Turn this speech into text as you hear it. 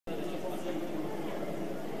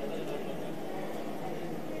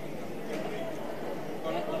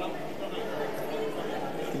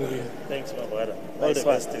Thanks, my brother. All Nice the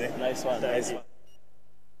one. best today. Nice one. Thank Nice you. one.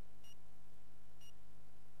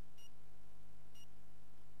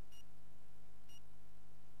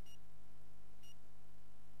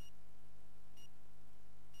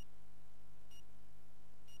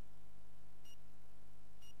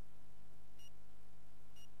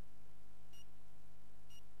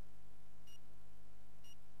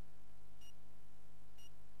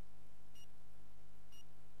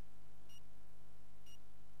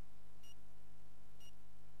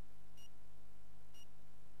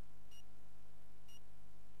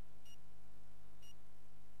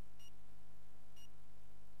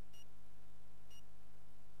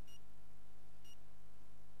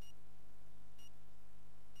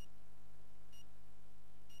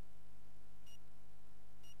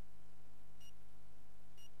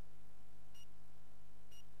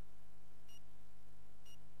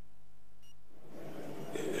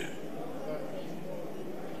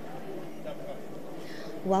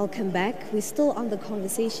 Welcome back. We're still on the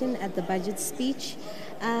conversation at the budget speech.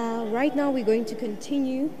 Right now we're going to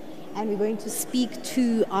continue and we're going to speak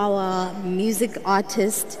to our music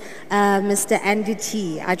artist, Mr. Andy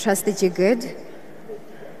T. I trust that you're good.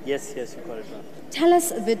 Yes, you got it right. Tell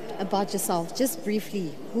us a bit about yourself, just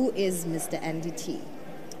briefly. Who is Mr. Andy T?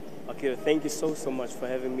 Okay, thank you so much for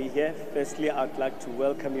having me here. Firstly, I'd like to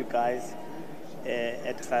welcome you guys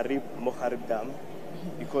at Xhariep, Xhariep Dam,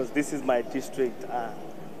 because this is my district.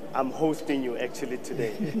 I'm hosting you actually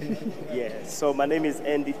today. Yeah, so my name is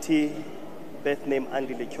Andy T, birth name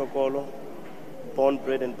Andile Kyokolo, born,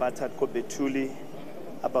 bred and battered Kobetuli,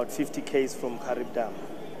 about 50 k's from Xhariep Dam.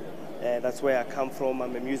 That's where I come from.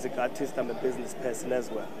 I'm a music artist, I'm a business person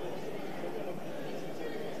as well.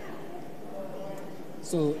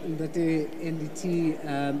 So, Ndate NDT,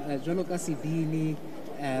 jwalo ka sebini,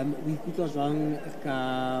 o ikutlwa jwang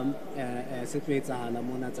ka se tlo etsahala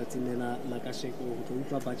mona tsatsing lena la kasheko ho tlo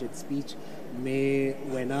utlwa budget speech mme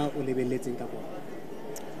wena o lebelletseng ka bona?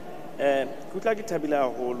 Ke utlwa ke thabile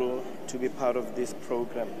haholo to be part of this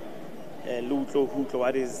program. Le utlwe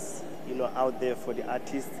what is out there for the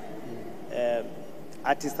artists.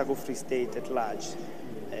 Artists go Free State at large,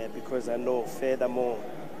 because I know furthermore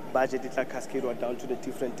budget is like cascade down to the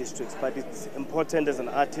different districts, but it's important as an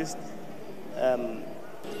artist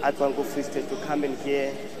at Go Free State to come and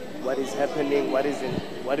hear what is happening, what is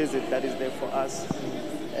it that is there for us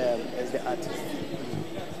as the artists.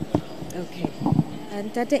 Okay.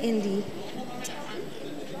 And Tata Andy,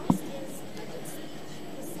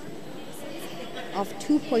 of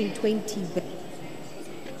 2.20 billion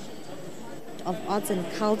of arts and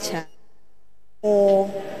culture,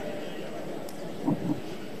 or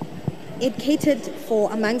it catered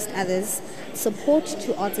for, amongst others, support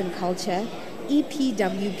to arts and culture,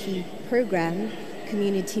 EPWP program,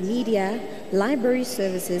 community media, library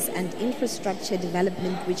services and infrastructure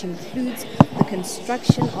development, which includes the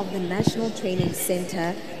construction of the National Training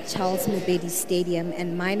Center, Charles Mobedi Stadium,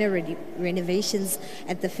 and minor renovations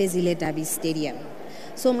at the Fezile Dabi Stadium.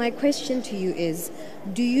 So my question to you is,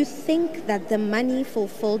 do you think that the money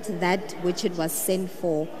fulfilled that which it was sent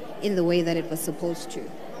for in the way that it was supposed to?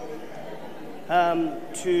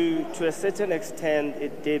 To a certain extent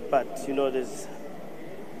it did, but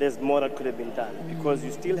there's more that could have been done, because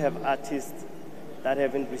you still have artists that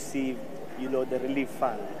haven't received the relief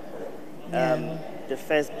fund. The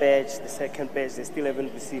first batch, the second batch, they still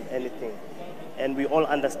haven't received anything, and we all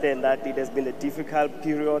understand that it has been a difficult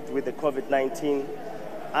period with the COVID-19.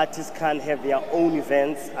 Artists can't have their own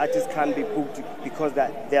events. Artists can't be booked because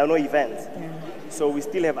there are no events. So we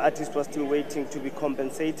still have artists who are still waiting to be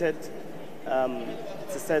compensated.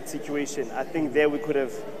 It's a sad situation. I think there we could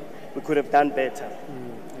have done better.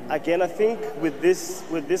 Again, I think with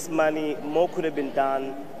this money, more could have been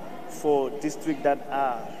done for districts that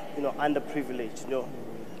are underprivileged.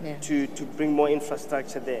 To bring more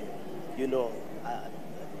infrastructure there.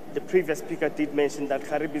 The previous speaker did mention that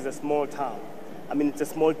Gariep is a small town. I mean, it's a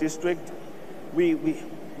small district. We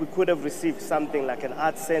could have received something like an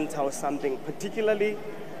art center or something, particularly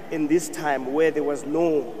in this time where there was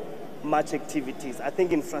no much activities. I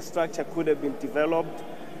think infrastructure could have been developed,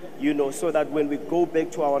 so that when we go back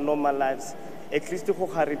to our normal lives, at least for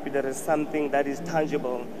Gariep, there is something that is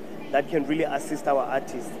tangible that can really assist our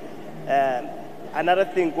artists. Another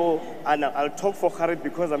thing, and I'll talk for Gariep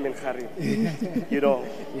because I'm in Gariep.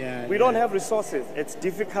 We don't have resources. It's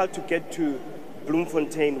difficult to get to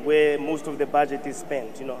Bloemfontein, where most of the budget is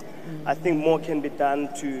spent. I think more can be done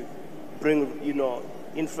to bring,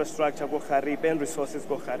 infrastructure go Gariep and resources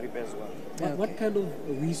go Gariep as well. What kind of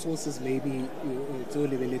resources maybe tso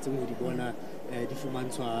lebeletseng ho di bona di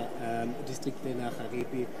fumantshwa district ena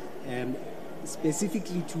Gariep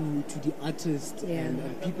specifically to the artists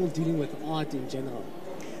and people dealing with art in general?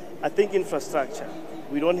 I think infrastructure.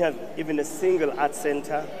 We don't have even a single art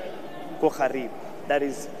center, Gariep, that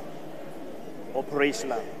is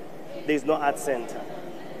operational. There's no art center.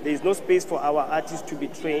 There's no space for our artists to be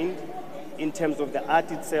trained in terms of the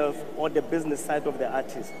art itself or the business side of the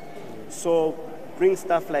artist. So bring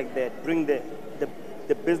stuff like that, bring the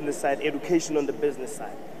business side, education on the business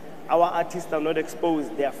side. Our artists are not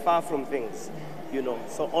exposed, they are far from things, you know.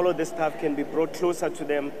 So all of this stuff can be brought closer to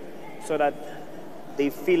them so that they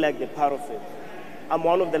feel like they're part of it. I'm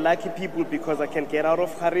one of the lucky people because I can get out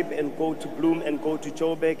of Xhariep and go to Bloem and go to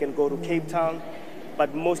Joburg and go to Cape Town.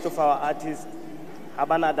 But most of our artists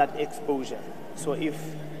haven't had that exposure. So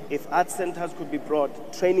if art centers could be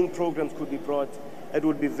brought, training programs could be brought, it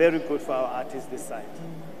would be very good for our artists this side.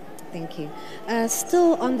 Thank you.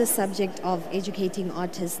 Still on the subject of educating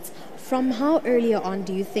artists, from how earlier on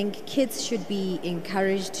do you think kids should be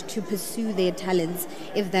encouraged to pursue their talents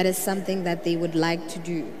if that is something that they would like to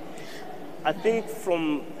do? I think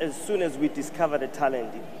from as soon as we discover the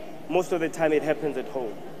talent, most of the time it happens at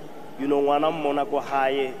home. You know, when I'm Monaco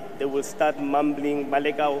High, they will start mumbling,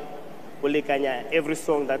 Malekao, Olekanya, every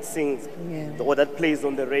song that sings or that plays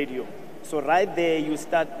on the radio. So right there, you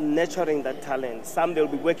start nurturing that talent. Some they'll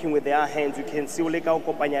be working with their hands. You can see Olekao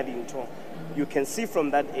Kopanya Dinto. You can see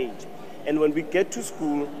from that age. And when we get to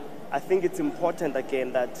school, I think it's important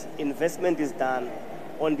again that investment is done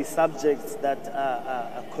on the subjects that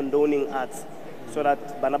are condoning arts, so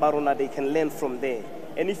that Banabarona they can learn from there.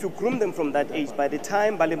 And if you groom them from that age, by the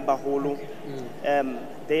time Balim Baholo,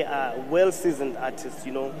 they are well-seasoned artists,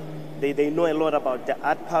 you know. They know a lot about the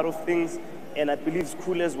art part of things, and I believe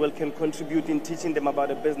school as well can contribute in teaching them about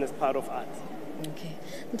the business part of art. Okay.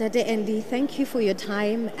 Dade Andy, thank you for your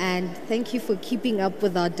time and thank you for keeping up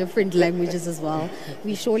with our different languages as well.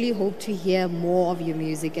 We surely hope to hear more of your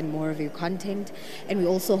music and more of your content, and we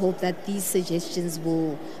also hope that these suggestions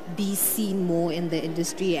will be seen more in the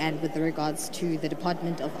industry and with regards to the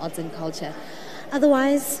Department of Arts and Culture.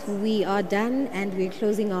 Otherwise, we are done and we're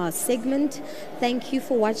closing our segment. Thank you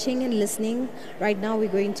for watching and listening. Right now, we're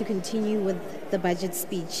going to continue with the budget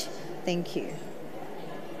speech. Thank you.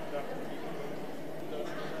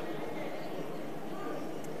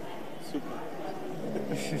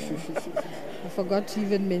 I forgot to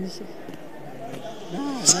even mention.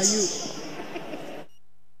 Now you.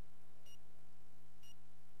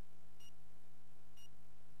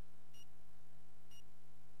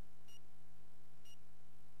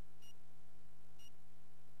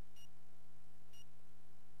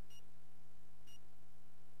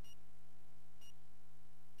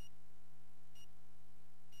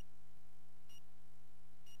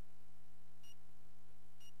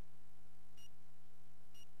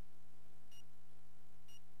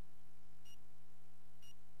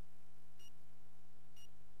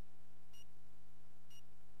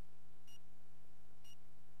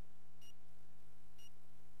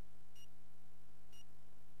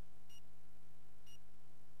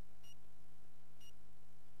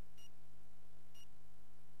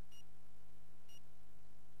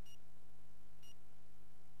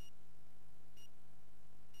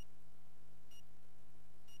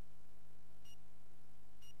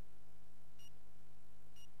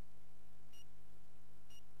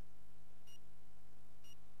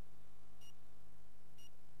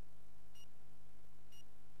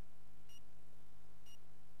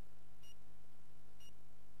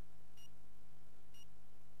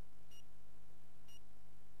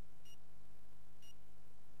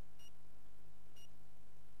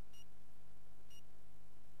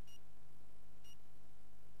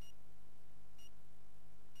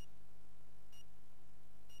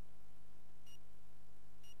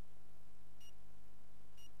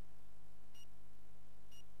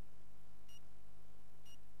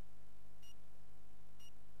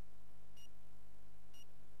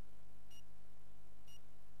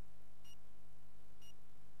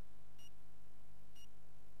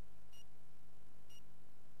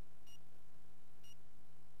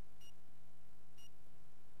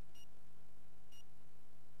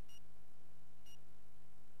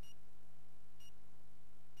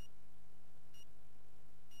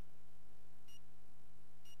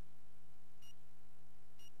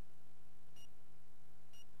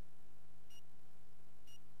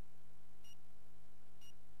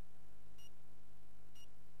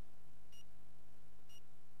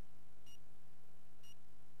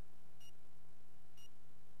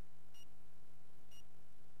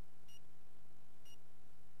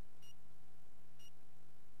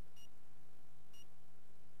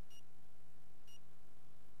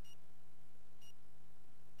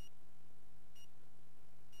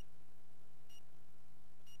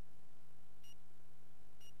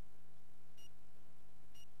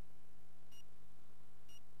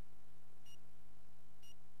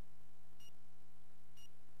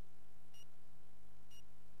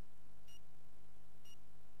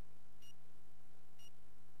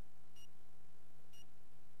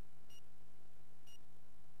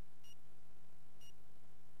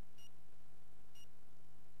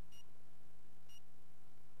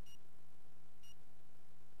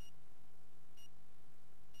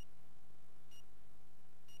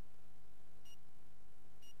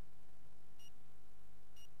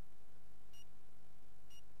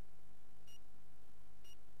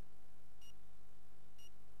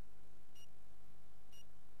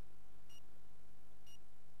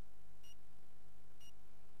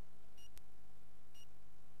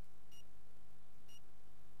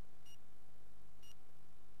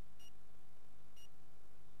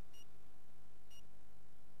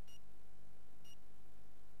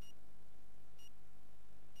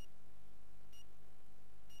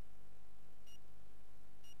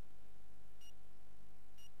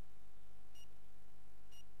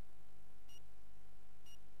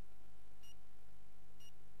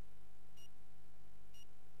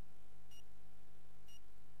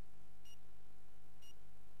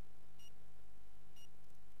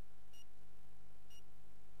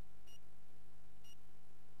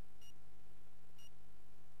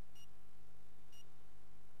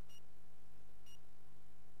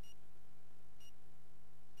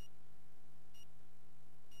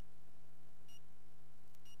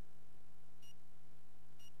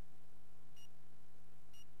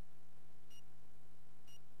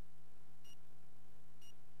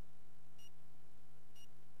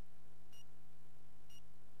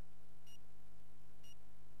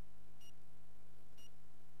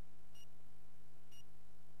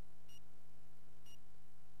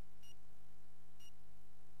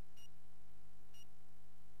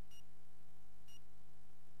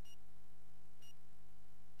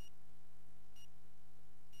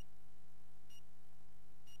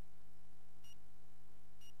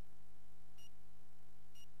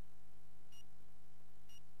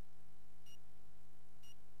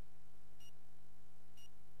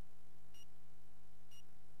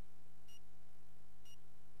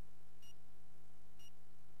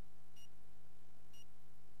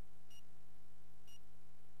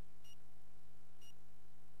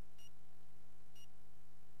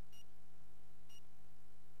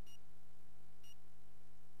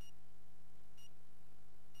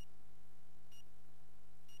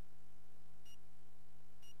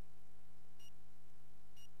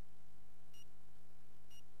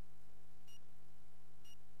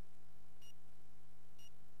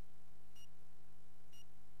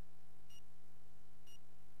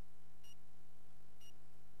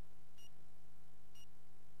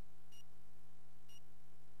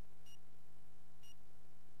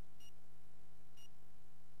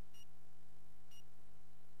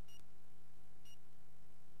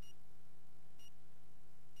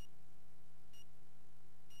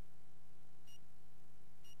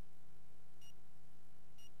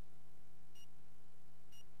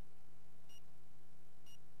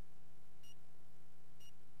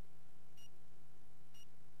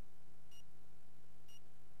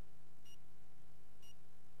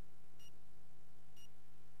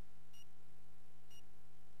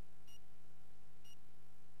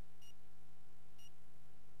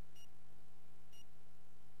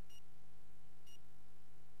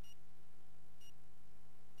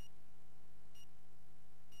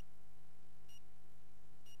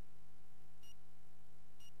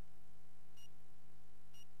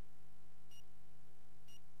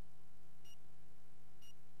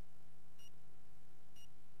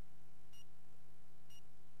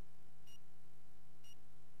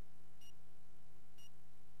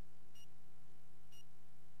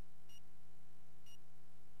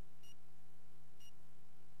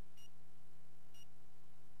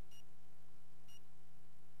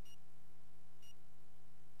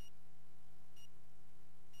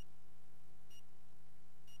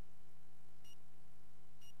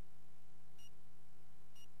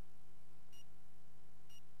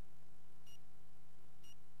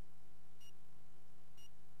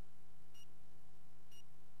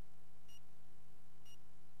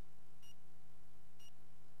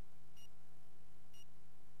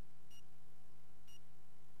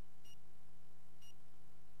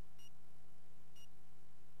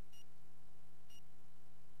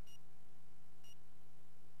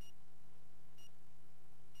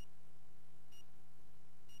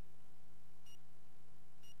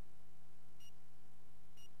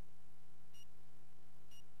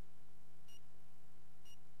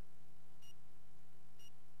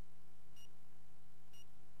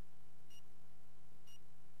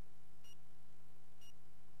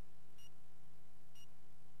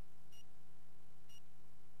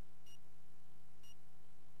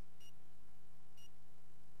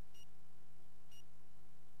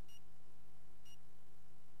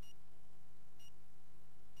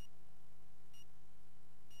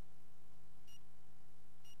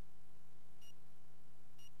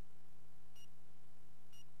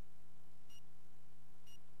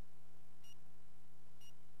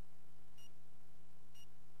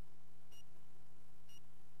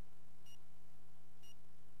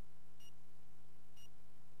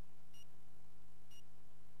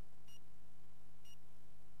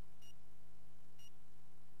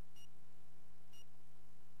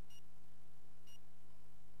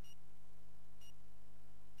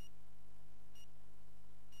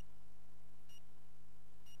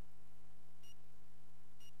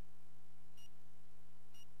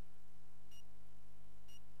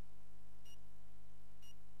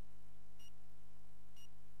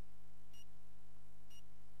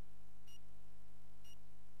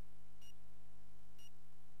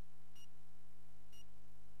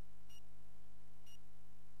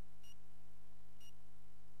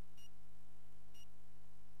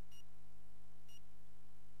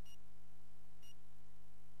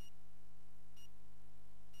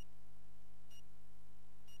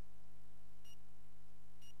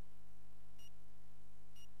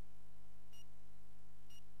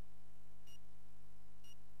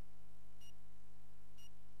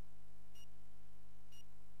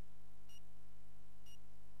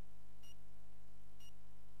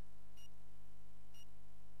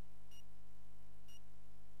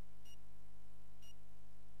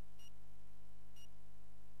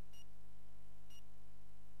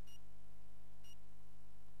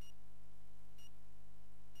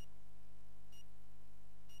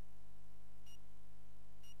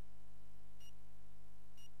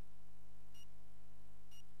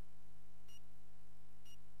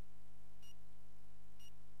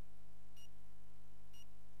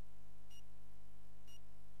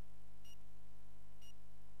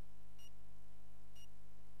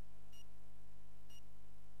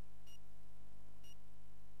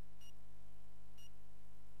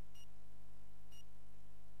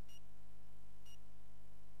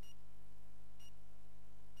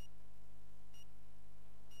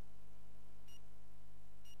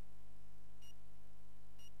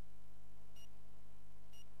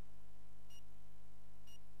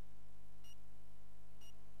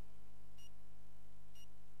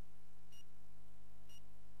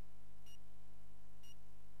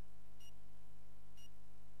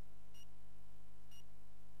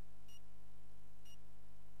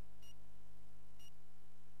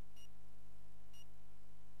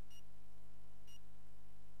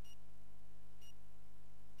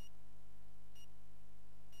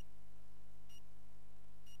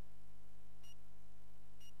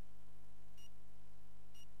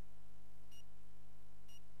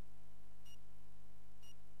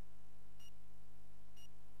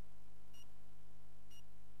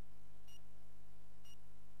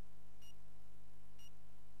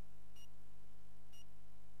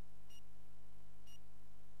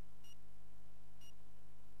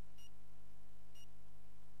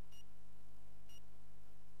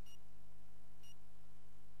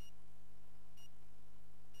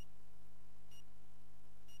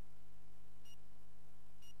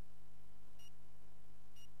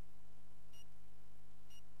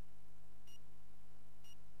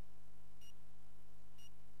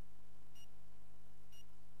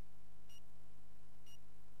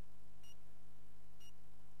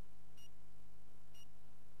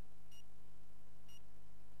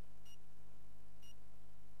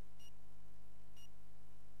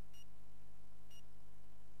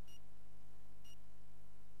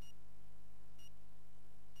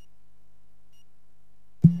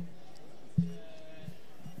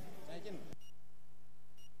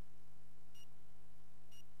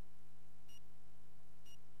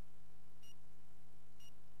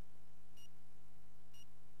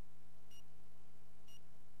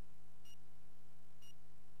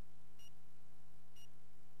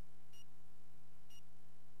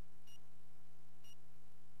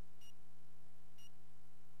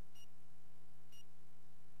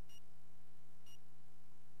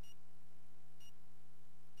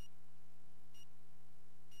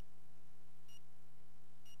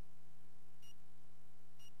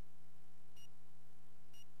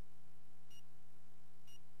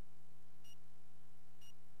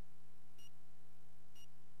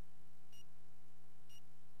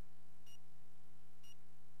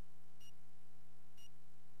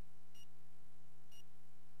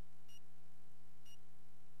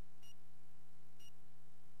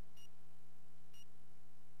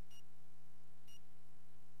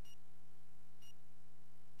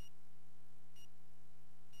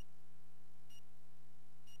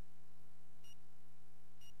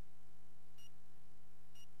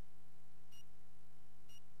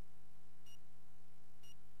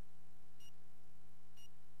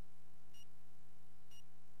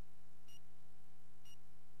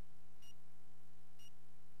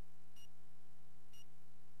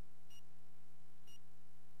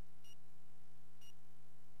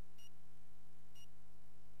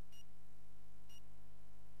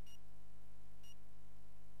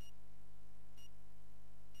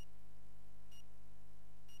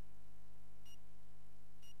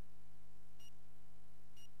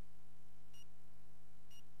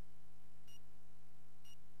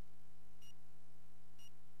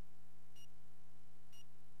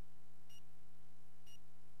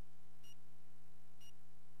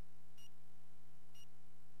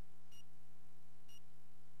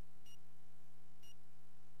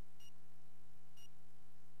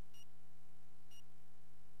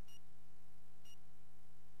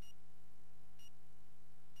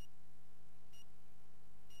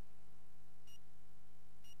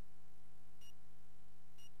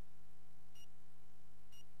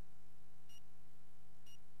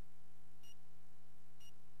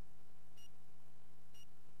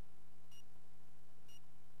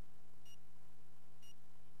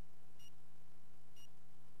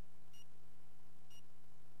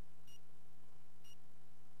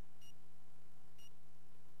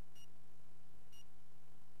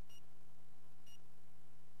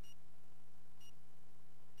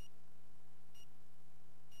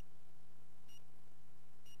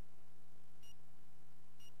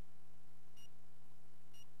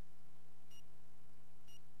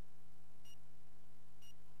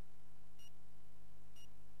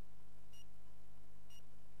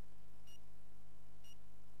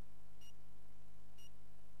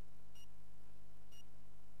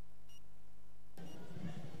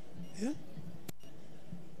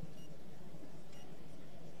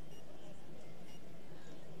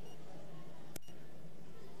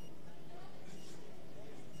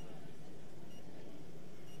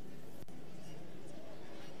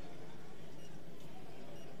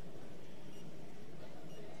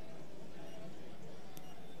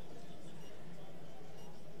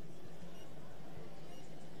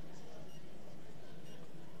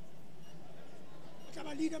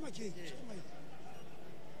 leader Machi.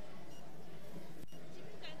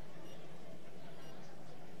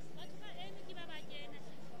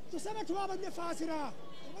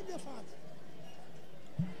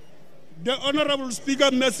 The Honorable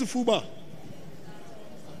Speaker, Mercy Fuba.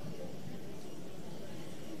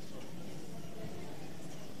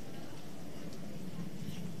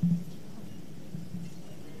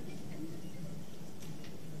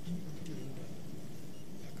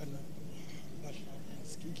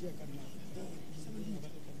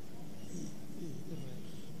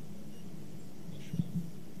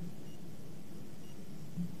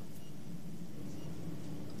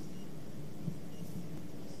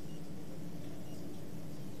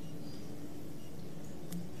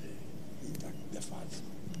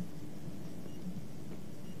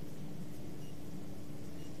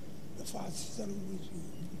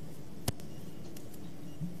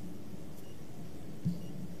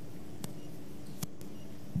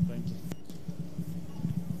 Thank you.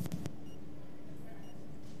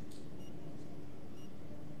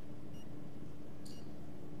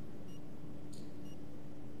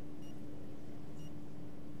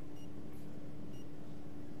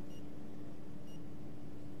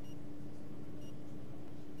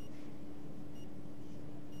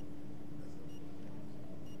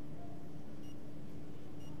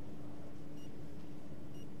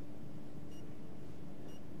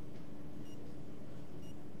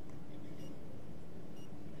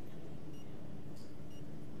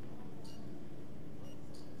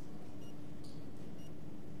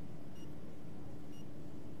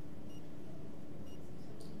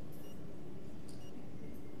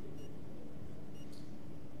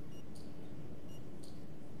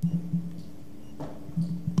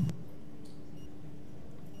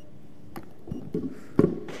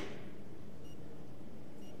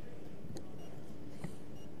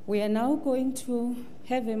 We are now going to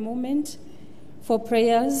have a moment for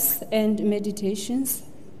prayers and meditations.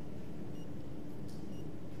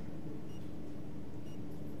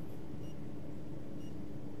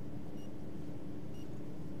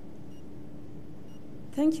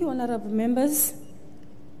 Thank you, honorable members.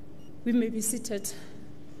 We may be seated.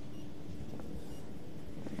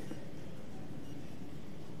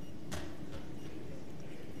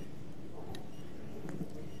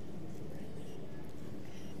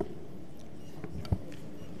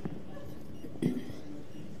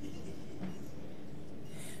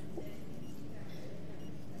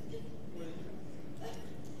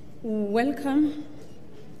 Welcome,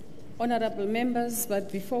 honorable members,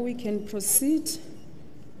 but before we can proceed,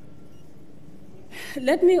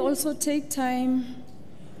 let me also take time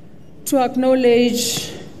to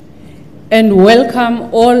acknowledge and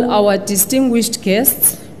welcome all our distinguished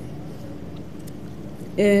guests.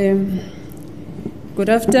 Good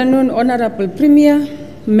afternoon, Honorable Premier,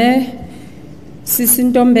 Mayor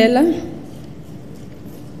Sisintombela,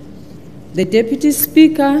 the Deputy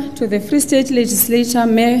Speaker to the Free State Legislature,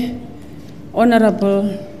 Mayor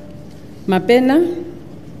Honorable Mapena,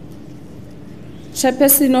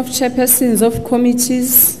 Chairperson of Chairpersons of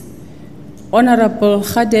Committees, Honorable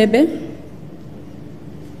Xhariep,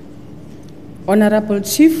 Honorable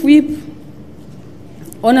Chief Whip,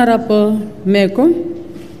 Honorable Meko,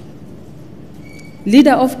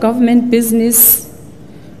 Leader of Government Business,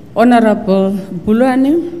 Honorable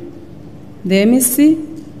Bulwane, the MEC,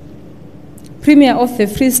 Premier of the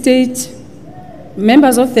Free State,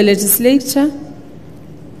 members of the legislature,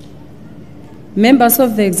 members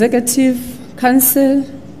of the Executive Council,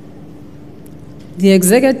 the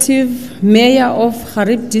Executive Mayor of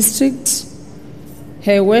Gariep District,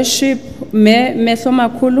 Her Worship Mayor Metho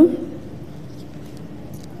Makulu,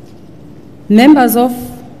 members of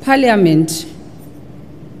Parliament,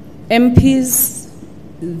 MPs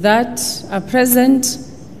that are present,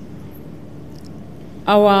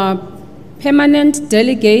 our permanent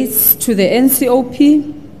delegates to the NCOP,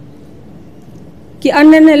 ki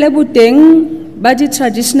anenele buteng ba di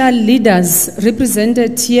traditional leaders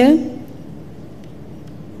represented here,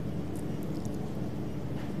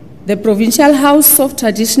 the Provincial House of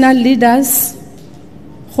Traditional Leaders,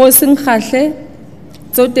 Khosi Nkhahle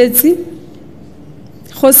Tsotetsi,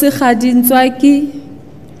 Khosi Khadi Ntswaki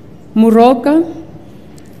Muroka,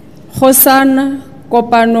 Khosana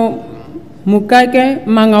Kopano Mukake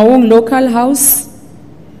Mangaung Local House,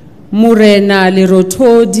 Murena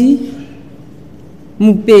Lirotodi,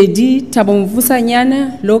 Mupedi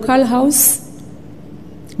Tabomvusanyana Local House,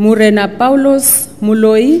 Murena Paulos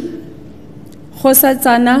Muloi,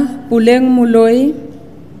 Khosatsana Puleng Muloi,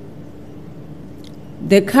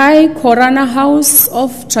 the Kai Korana House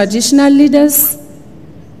of Traditional Leaders,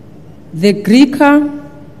 the Greeka,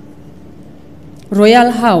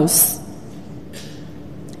 Royal House.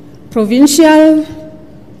 Provincial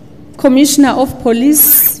Commissioner of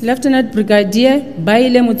Police, Lieutenant Brigadier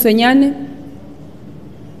Baile Mutswenyane.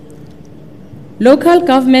 Local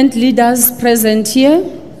government leaders present here.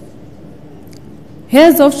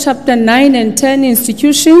 Heads of Chapter 9 and 10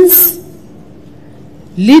 institutions.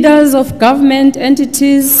 Leaders of government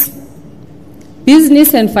entities.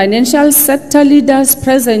 Business and financial sector leaders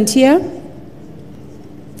present here.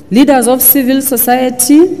 Leaders of civil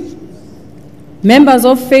society. Members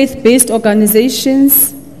of faith-based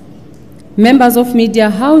organizations. Members of media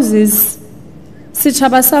houses,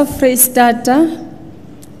 Setjhaba sa Freistata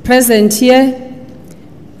present here,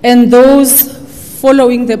 and those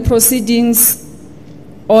following the proceedings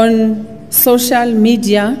on social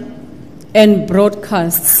media and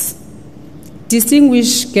broadcasts.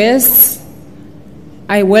 Distinguished guests,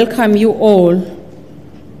 I welcome you all.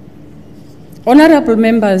 Honorable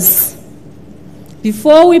members,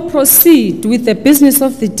 before we proceed with the business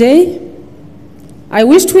of the day, I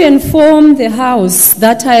wish to inform the House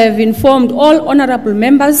that I have informed all honorable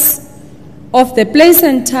members of the place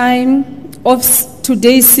and time of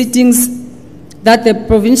today's sittings that the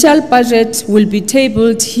provincial budget will be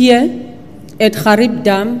tabled here at Gariep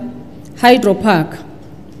Dam Hydro Park.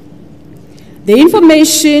 The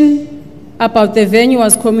information about the venue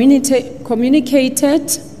was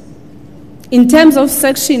communicated in terms of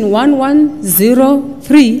Section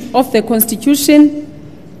 1103 of the Constitution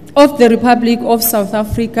of the Republic of South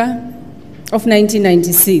Africa of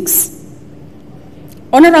 1996.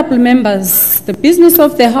 Honorable members, the business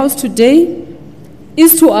of the House today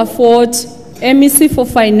is to afford MEC for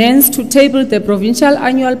Finance to table the provincial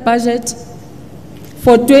annual budget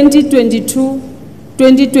for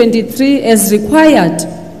 2022-2023 as required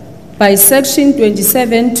by Section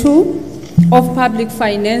 27(2) of Public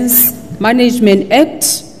Finance Management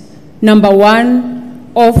Act number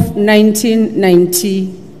 1 of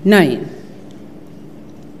 1999.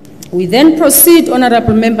 We then proceed,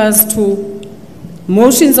 honorable members, to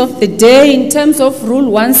motions of the day in terms of Rule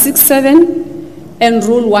 167 and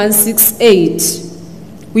Rule 168.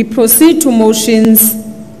 We proceed to motions.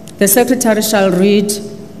 The Secretary shall read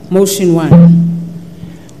motion 1.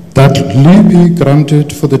 That leave be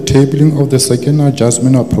granted for the tabling of the second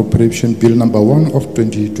adjustment appropriation bill number 1 of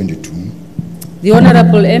 2022. The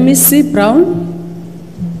Honorable MEC Brown.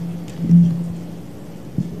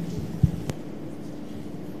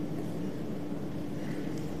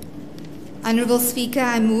 Honourable Speaker,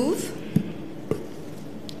 I move.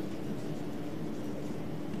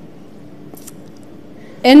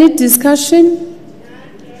 Any discussion?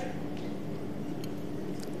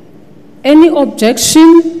 Any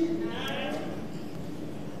objection?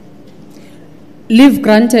 Leave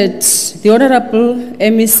granted. The Honourable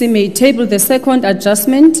MEC may table the second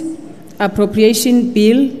adjustment appropriation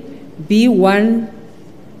bill B1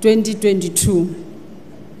 2022.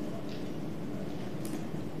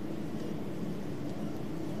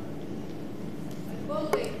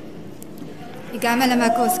 Igama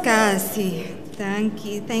lamakoskasi. Thank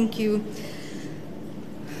you.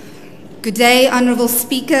 Good day, Honourable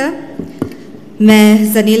Speaker, Mayor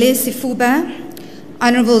Zanele Sifuba,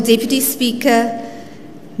 Honourable Deputy Speaker,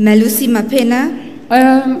 Malusi Mapena.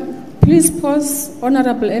 Please pause,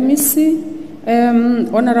 Honourable MEC,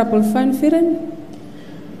 Honourable Van Vieren.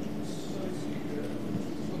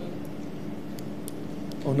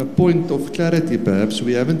 On a point of clarity, perhaps,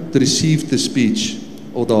 we haven't received the speech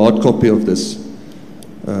or the hard copy of this.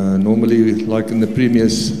 Normally, like in the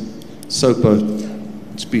Premier's SOPA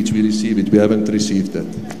speech, we receive it. We haven't received that.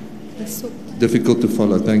 Difficult to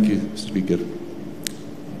follow. Thank you, Speaker.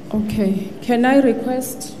 Okay. Can I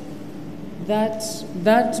request that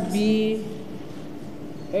that be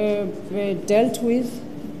dealt with?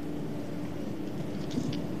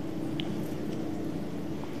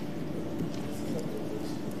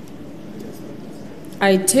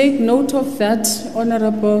 I take note of that,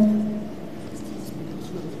 Honourable.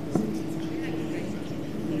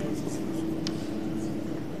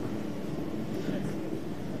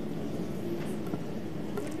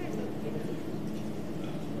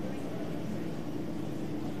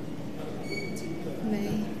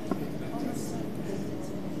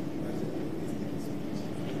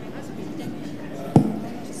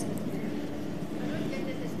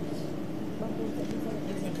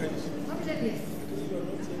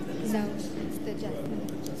 No, it's the adjustment.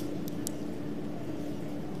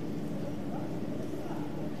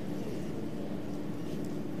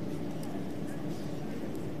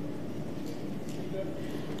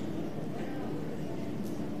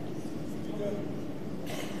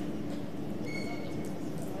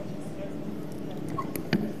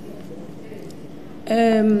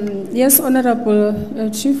 Yes, Honorable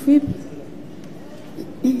Chief Whip.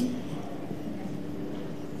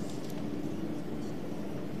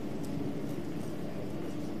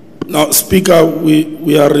 Now, Speaker,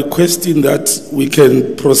 we are requesting that we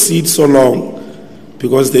can proceed so long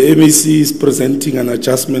because the MEC is presenting an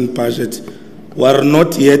adjustment budget. We are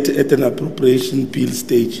not yet at an appropriation bill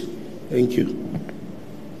stage. Thank you.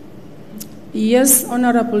 Yes,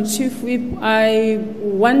 Honorable Chief Whip, I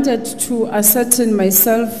wanted to ascertain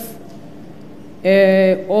myself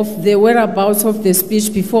of the whereabouts of the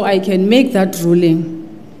speech before I can make that ruling.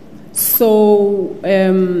 So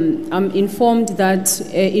I'm informed that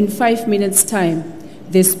in 5 minutes' time,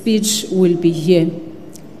 the speech will be here.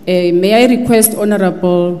 May I request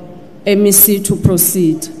Honorable MEC to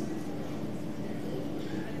proceed?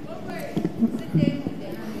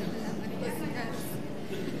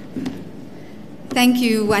 Thank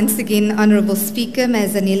you once again, Honourable Speaker,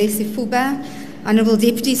 Mazanele Sifuba, Honourable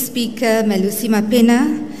Deputy Speaker, Melusi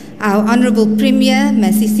Mapena, our Honourable Premier,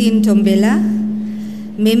 Masisi Ntombela,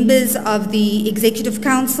 members of the Executive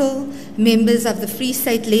Council, members of the Free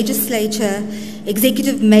State Legislature,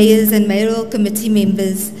 Executive Mayors and Mayoral Committee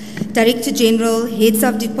members, Director General, Heads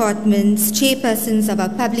of Departments, Chairpersons of our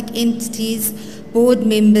public entities, board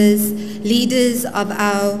members, leaders of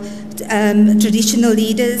our traditional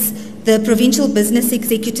leaders, the Provincial Business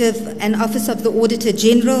Executive and Office of the Auditor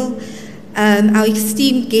General, our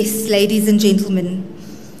esteemed guests, ladies and gentlemen.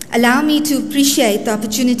 Allow me to appreciate the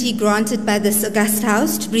opportunity granted by this august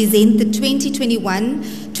House to present the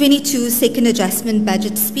 2021-22 Second Adjustment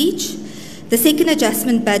Budget speech. The Second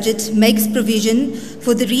Adjustment Budget makes provision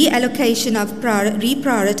for the reallocation of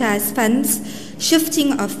reprioritized funds,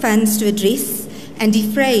 shifting of funds to address and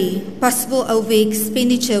defray possible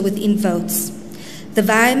over-expenditure within votes. The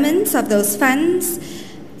variance of those funds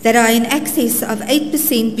that are in excess of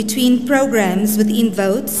 8% between programs within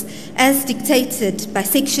votes as dictated by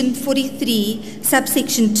Section 43,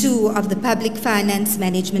 Subsection 2 of the Public Finance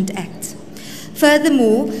Management Act.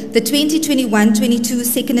 Furthermore, the 2021-22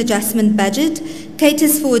 Second Adjustment Budget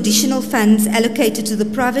caters for additional funds allocated to the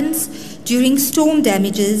province during storm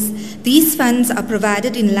damages. These funds are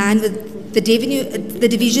provided in line with the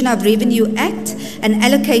Division of Revenue Act and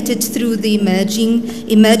allocated through the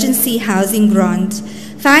Emergency Housing Grant.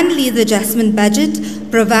 Finally, the adjustment budget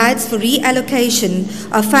provides for reallocation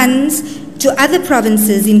of funds to other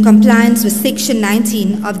provinces in compliance with Section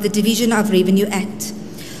 19 of the Division of Revenue Act.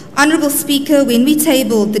 Honourable Speaker, when we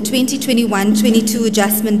tabled the 2021-22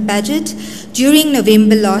 adjustment budget during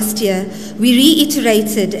November last year, we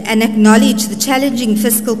reiterated and acknowledged the challenging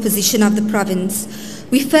fiscal position of the province.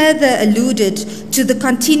 We further alluded to the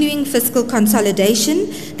continuing fiscal consolidation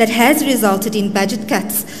that has resulted in budget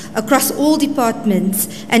cuts across all departments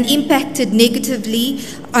and impacted negatively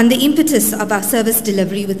on the impetus of our service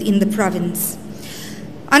delivery within the province.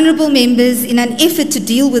 Honourable members, in an effort to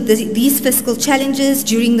deal with these fiscal challenges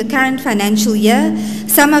during the current financial year,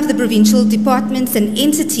 some of the provincial departments and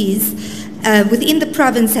entities within the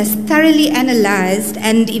province has thoroughly analysed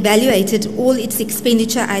and evaluated all its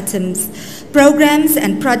expenditure items, programs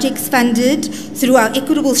and projects funded through our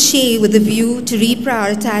equitable share with a view to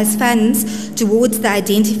reprioritise funds towards the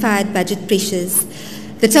identified budget pressures.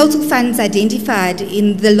 The total funds identified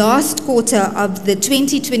in the last quarter of the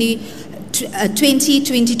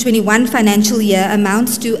 2020-21 financial year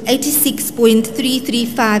amounts to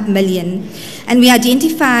 86.335 million, and we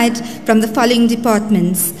identified from the following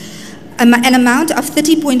departments: an amount of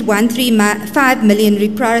 30.135 million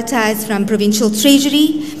reprioritised from Provincial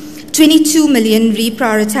Treasury, 22 million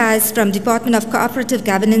reprioritised from Department of Cooperative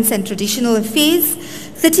Governance and Traditional Affairs,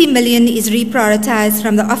 30 million is reprioritised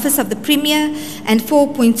from the Office of the Premier, and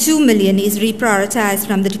 4.2 million is reprioritised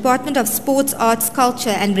from the Department of Sports, Arts,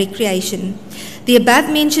 Culture and Recreation. The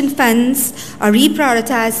above-mentioned funds are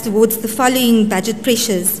reprioritised towards the following budget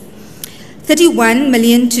pressures: 31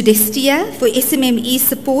 million to Destia for SMME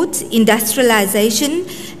support, industrialisation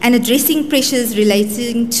and addressing pressures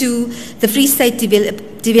relating to the Free State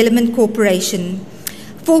Development Corporation.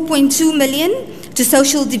 4.2 million to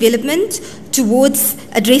social development towards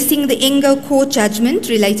addressing the Engo court judgment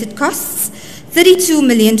related costs. 32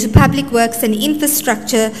 million to public works and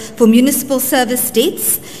infrastructure for municipal service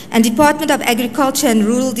debts, and Department of Agriculture and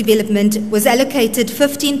Rural Development was allocated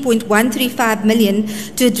 15.135 million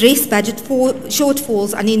to address budget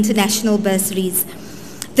shortfalls on international bursaries.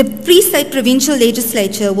 The Free State Provincial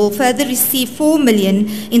Legislature will further receive 4 million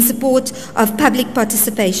in support of public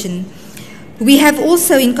participation. We have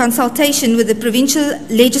also, in consultation with the provincial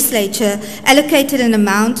legislature, allocated an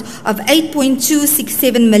amount of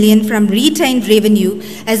 8.267 million from retained revenue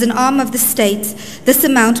as an arm of the state. This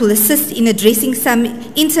amount will assist in addressing some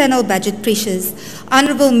internal budget pressures.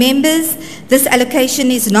 Honourable members, this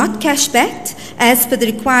allocation is not cash-backed as per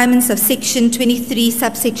the requirements of Section 23,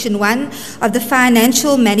 subsection 1 of the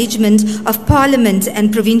Financial Management of Parliament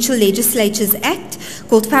and Provincial Legislatures Act,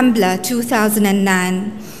 called FAMBLA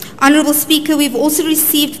 2009. Honourable Speaker, we've also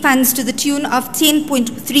received funds to the tune of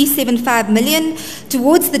 10.375 million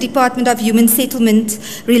towards the Department of Human Settlement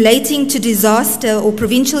relating to disaster or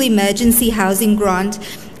provincial emergency housing grant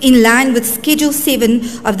in line with Schedule 7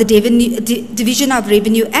 of the Division of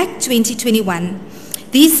Revenue Act 2021.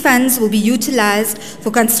 These funds will be utilised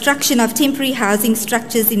for construction of temporary housing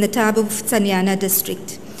structures in the Thabo Tsanyana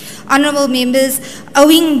district. Honourable members,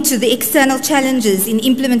 owing to the external challenges in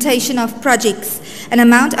implementation of projects, an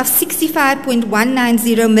amount of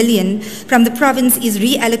 65.190 million from the province is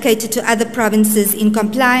reallocated to other provinces in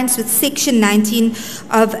compliance with Section 19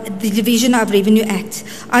 of the Division of Revenue Act.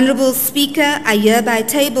 Honourable Speaker, I hereby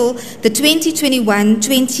table the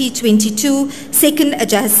 2021-2022 Second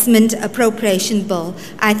Adjustment Appropriation Bill.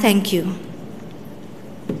 I thank you.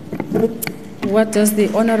 What does the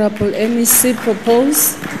Honourable MEC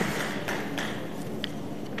propose?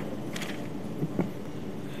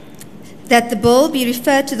 That the bill be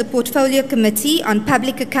referred to the Portfolio Committee on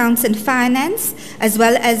Public Accounts and Finance, as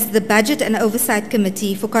well as the Budget and Oversight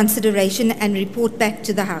Committee for consideration and report back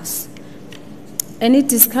to the House. Any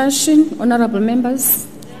discussion, honourable members?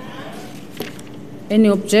 Any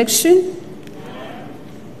objection?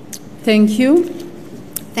 Thank you.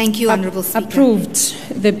 Thank you, Honourable Speaker. Approved.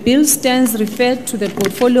 The bill stands referred to the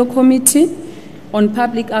Portfolio Committee on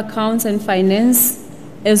Public Accounts and Finance,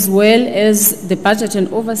 as well as the Budget and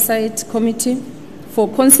Oversight Committee for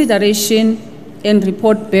consideration and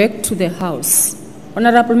report back to the House.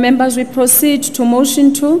 Honourable members, we proceed to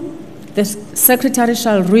motion 2. The Secretary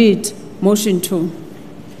shall read motion 2.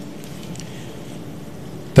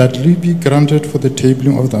 That leave be granted for the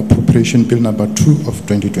tabling of the Appropriation Bill number 2 of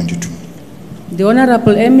 2022. The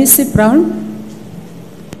Honourable MEC Brown.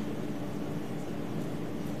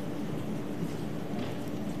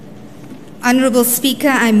 Honourable Speaker,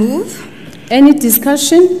 I move. Any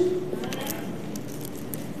discussion?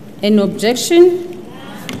 Any objection?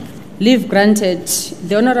 Leave granted.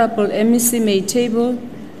 The Honourable MEC may table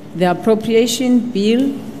the Appropriation Bill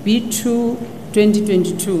B2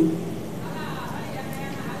 2022.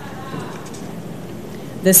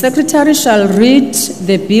 The Secretary shall read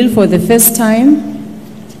the bill for the first time.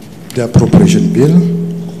 The Appropriation Bill.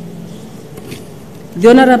 The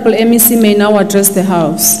Honourable MEC may now address the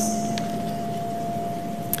House.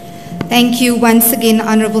 Thank you once again,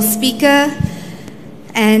 Honourable Speaker,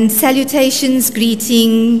 and salutations,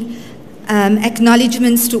 greeting,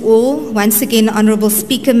 acknowledgements to all. Once again, Honourable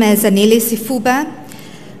Speaker Mazanele Sifuba,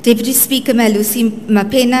 Deputy Speaker Malusi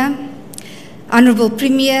Mapena, Honourable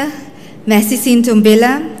Premier Masisi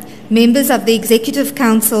Ntombela, members of the Executive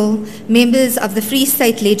Council, members of the Free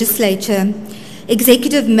State Legislature,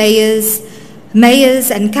 executive mayors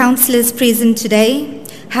and councillors present today,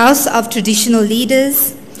 House of Traditional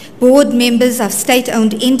Leaders, board members of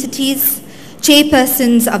state-owned entities,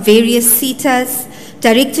 chairpersons of various SETAs,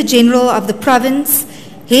 Director General of the province,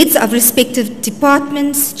 heads of respective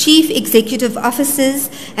departments, chief executive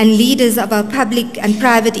officers, and leaders of our public and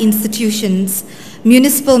private institutions,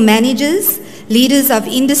 municipal managers, leaders of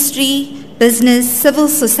industry, business, civil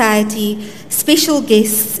society, special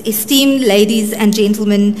guests, esteemed ladies and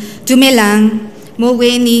gentlemen, Dumelang,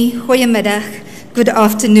 Molweni, Goeiemiddag, good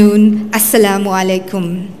afternoon, Assalamu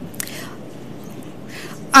alaikum.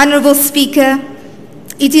 Honourable Speaker,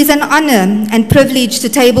 it is an honour and privilege to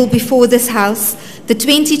table before this House the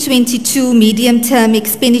 2022 Medium-Term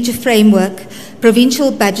Expenditure Framework Provincial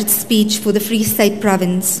Budget Speech for the Free State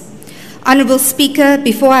Province. Honourable Speaker,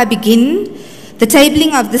 before I begin the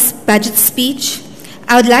tabling of this budget speech,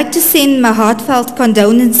 I would like to send my heartfelt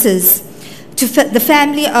condolences to the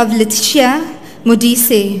family of Letitia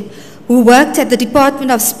Modise, who worked at the Department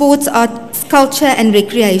of Sports, Arts, Culture and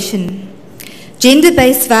Recreation.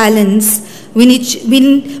 Gender-based violence, which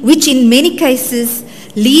in many cases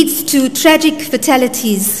leads to tragic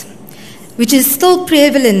fatalities, which is still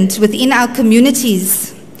prevalent within our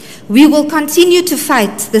communities. We will continue to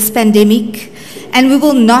fight this pandemic, and we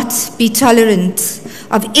will not be tolerant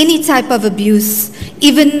of any type of abuse,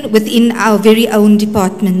 even within our very own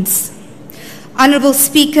departments. Honourable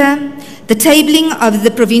Speaker, the tabling of the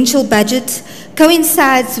provincial budget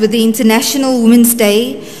coincides with the International Women's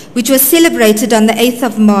Day, which was celebrated on the 8th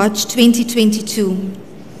of March 2022.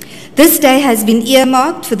 This day has been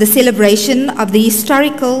earmarked for the celebration of the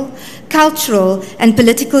historical, cultural, and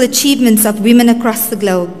political achievements of women across the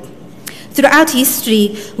globe. Throughout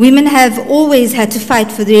history, women have always had to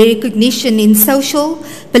fight for their recognition in social,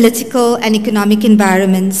 political, and economic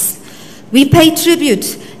environments. We pay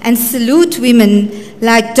tribute and salute women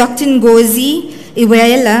like Dr. Ngozi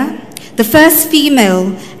Iweala, the first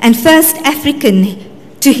female and first African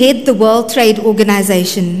to head the World Trade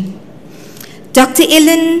Organization. Dr.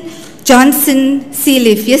 Ellen Johnson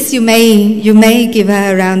Sirleaf, yes, you may give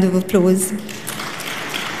her a round of applause.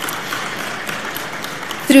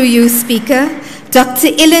 Through you, Speaker, Dr.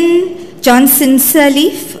 Ellen Johnson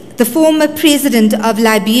Sirleaf, the former president of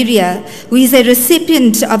Liberia, who is a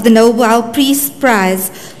recipient of the Nobel Peace Prize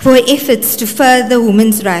for her efforts to further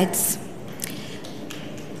women's rights.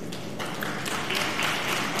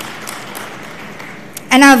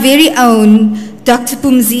 And our very own Dr.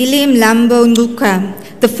 Phumzile Mlambo Ngcuka,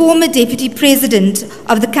 the former deputy president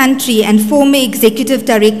of the country and former executive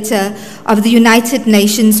director of the United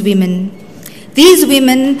Nations Women. These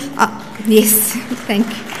women are, yes, thank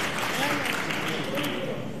you.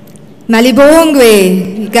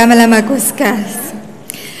 Malibongwe, Gamala Makoskas.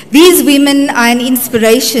 These women are an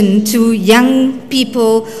inspiration to young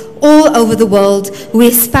people all over the world who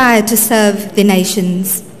aspire to serve their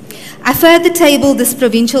nations. I further table this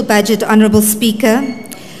provincial budget, Honourable Speaker,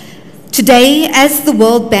 today as the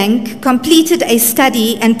World Bank completed a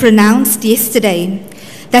study and pronounced yesterday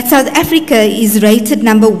that South Africa is rated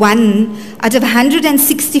number 1 out of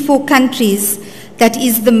 164 countries, that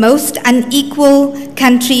is the most unequal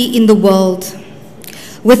country in the world,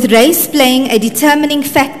 with race playing a determining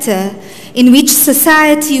factor in which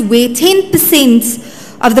society where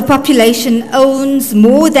 10% of the population owns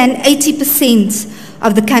more than 80%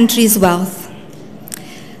 of the country's wealth.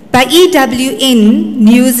 By EWN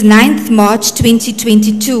News 9th March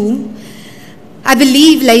 2022, I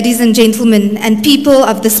believe, ladies and gentlemen, and people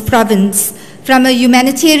of this province, from a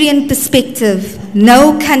humanitarian perspective,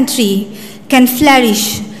 no country can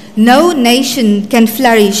flourish, no nation can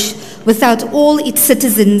flourish without all its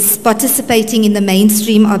citizens participating in the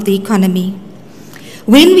mainstream of the economy.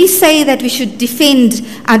 When we say that we should defend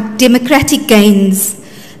our democratic gains,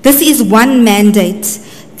 this is one mandate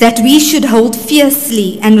that we should hold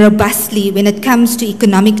fiercely and robustly when it comes to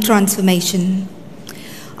economic transformation.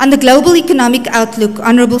 On the global economic outlook,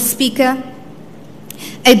 Honourable Speaker,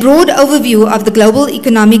 a broad overview of the global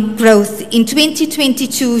economic growth in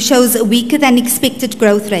 2022 shows a weaker than expected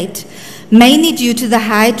growth rate, mainly due to the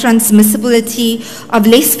high transmissibility of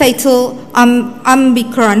less fatal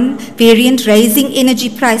Omicron variant raising energy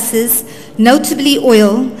prices, notably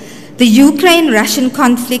oil, the Ukraine-Russian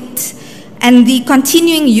conflict, and the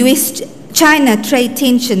continuing US-China trade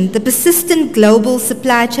tension, the persistent global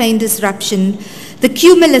supply chain disruption. The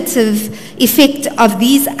cumulative effect of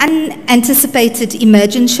these unanticipated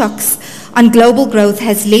emergent shocks on global growth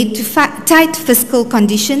has led to tight fiscal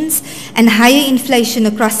conditions and higher inflation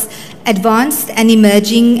across advanced and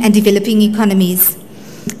emerging and developing economies,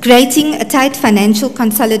 creating a tight financial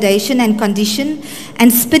consolidation and condition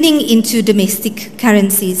and spinning into domestic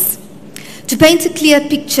currencies. To paint a clear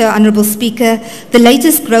picture, Honourable Speaker, the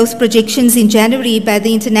latest growth projections in January by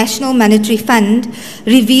the International Monetary Fund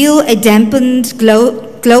reveal a dampened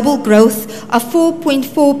global growth of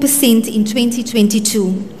 4.4% in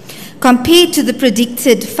 2022, compared to the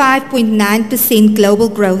predicted 5.9% global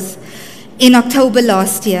growth in October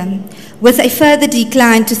last year, with a further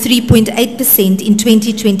decline to 3.8% in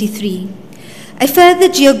 2023. A further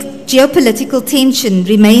geopolitical tension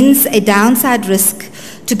remains a downside risk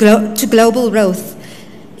to global growth.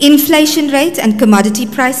 Inflation rate and commodity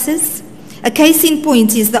prices. A case in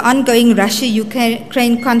point is the ongoing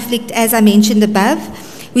Russia-Ukraine conflict, as I mentioned above,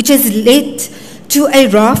 which has led to a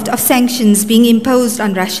raft of sanctions being imposed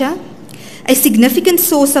on Russia. A significant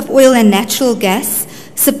source of oil and natural gas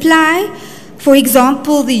supply, for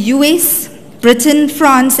example, the US, Britain,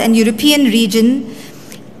 France, and European region,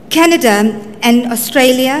 Canada, and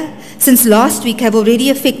Australia, since last week have already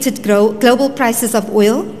affected global prices of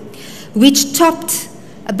oil, which topped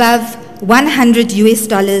above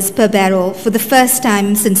 $100 per barrel for the first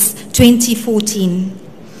time since 2014.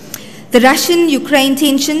 The Russian-Ukraine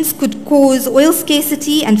tensions could cause oil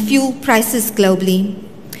scarcity and fuel prices globally.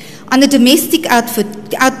 On the domestic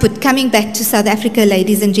output, coming back to South Africa,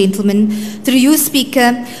 ladies and gentlemen, through you,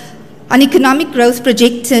 Speaker, on economic growth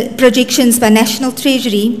projections by National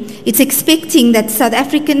Treasury, it's expecting that South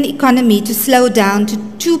African economy to slow down to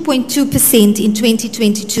 2.2% in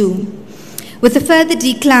 2022, with a further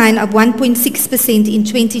decline of 1.6% in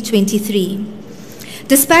 2023.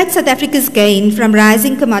 Despite South Africa's gain from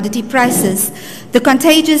rising commodity prices, the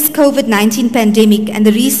contagious COVID-19 pandemic and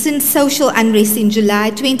the recent social unrest in July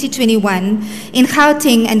 2021 in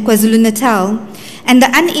Gauteng and KwaZulu-Natal, and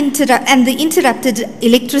the interrupted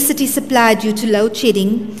electricity supply due to load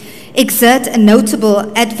shedding exert a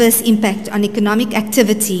notable adverse impact on economic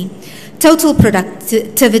activity, total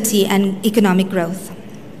productivity, and economic growth.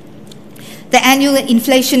 The annual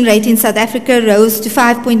inflation rate in South Africa rose to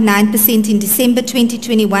 5.9% in December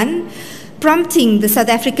 2021, prompting the South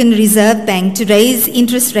African Reserve Bank to raise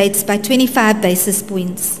interest rates by 25 basis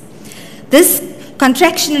points. This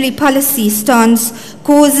contractionary policy stance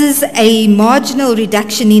causes a marginal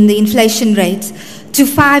reduction in the inflation rate to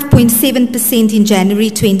 5.7% in January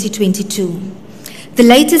 2022. The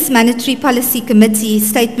latest Monetary Policy Committee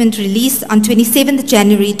statement released on 27th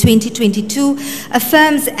January 2022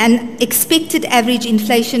 affirms an expected average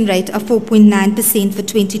inflation rate of 4.9% for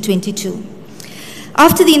 2022.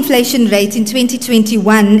 After the inflation rate in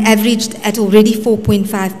 2021 averaged at already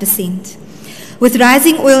 4.5%. With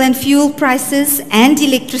rising oil and fuel prices and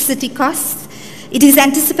electricity costs, it is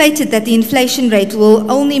anticipated that the inflation rate will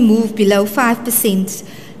only move below 5%,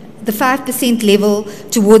 the 5% level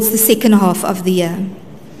towards the second half of the year.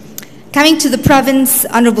 Coming to the province,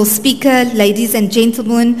 Honourable Speaker, ladies and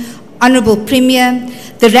gentlemen, Honourable Premier,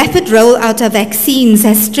 the rapid rollout of vaccines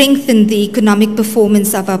has strengthened the economic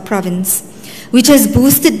performance of our province, which has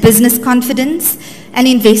boosted business confidence and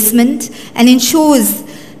investment and ensures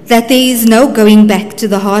that there is no going back to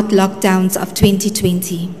the hard lockdowns of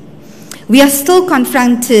 2020. We are still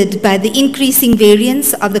confronted by the increasing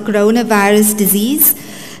variants of the coronavirus disease,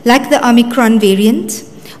 like the Omicron variant.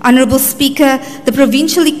 Honourable Speaker, the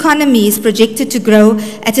provincial economy is projected to grow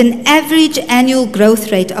at an average annual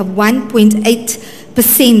growth rate of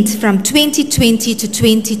 1.8% from 2020 to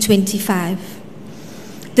 2025.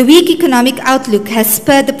 The weak economic outlook has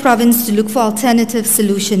spurred the province to look for alternative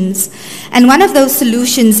solutions, and one of those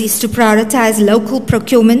solutions is to prioritize local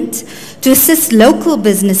procurement, to assist local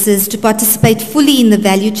businesses to participate fully in the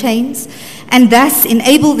value chains, and thus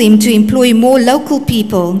enable them to employ more local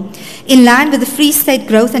people. In line with the Free State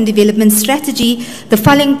Growth and Development Strategy, the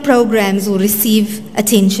following programs will receive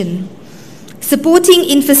attention. Supporting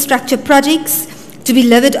infrastructure projects to be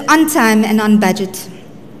delivered on time and on budget.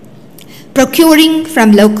 Procuring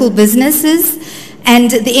from local businesses,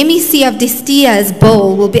 and the MEC of Destia's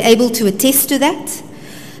bill will be able to attest to that.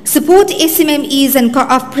 Support SMMEs and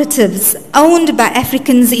cooperatives owned by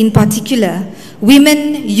Africans in particular,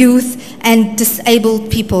 women, youth, and disabled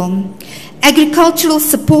people. Agricultural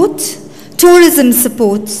support, tourism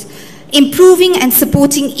support, improving and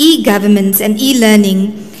supporting e-government and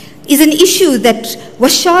e-learning is an issue that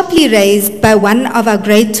was sharply raised by one of our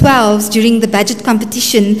grade 12s during the budget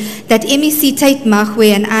competition that MEC Tate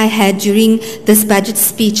Mahwe and I had during this budget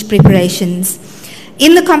speech preparations.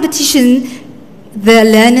 In the competition, the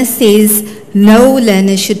learner says, no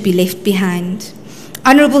learner should be left behind.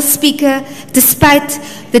 Honourable Speaker, despite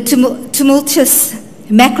the tumultuous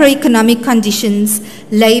macroeconomic conditions,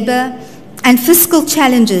 labour and fiscal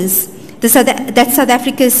challenges that South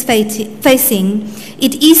Africa is facing,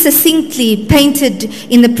 it is succinctly painted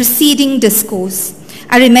in the preceding discourse.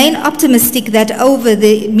 I remain optimistic that over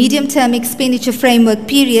the medium-term expenditure framework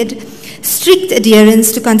period, strict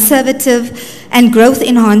adherence to conservative and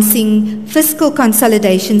growth-enhancing fiscal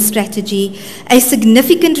consolidation strategy, a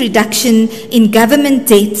significant reduction in government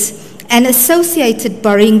debt and associated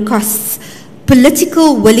borrowing costs,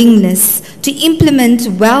 political willingness to implement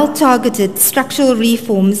well-targeted structural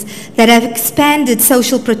reforms that have expanded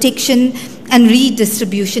social protection and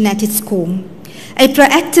redistribution at its core. A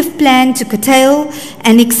proactive plan to curtail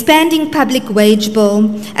an expanding public wage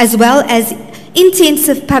bill, as well as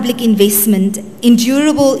intensive public investment in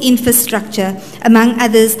durable infrastructure, among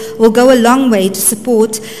others, will go a long way to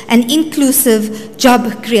support an inclusive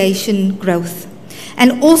job creation growth,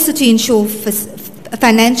 and also to ensure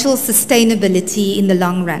financial sustainability in the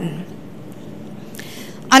long run.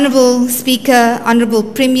 Honourable Speaker, Honourable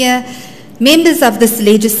Premier, members of this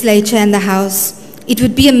legislature and the House, it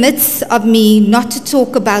would be amiss of me not to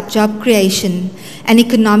talk about job creation and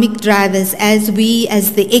economic drivers as we,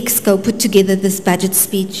 as the EXCO, put together this budget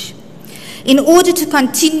speech. In order to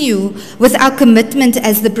continue with our commitment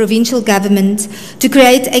as the provincial government to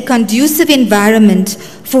create a conducive environment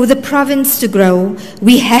for the province to grow,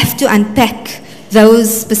 we have to unpack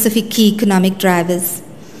those specific key economic drivers.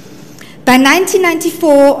 By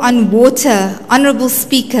 1994, on water, Honourable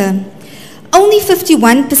Speaker, only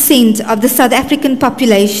 51% of the South African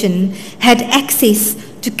population had access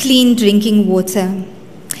to clean drinking water.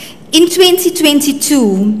 In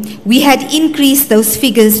 2022, we had increased those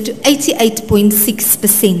figures to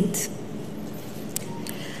 88.6%.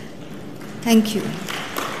 Thank you.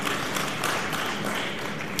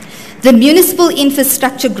 The municipal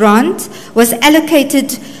infrastructure grant was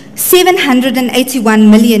allocated 781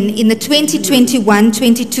 million in the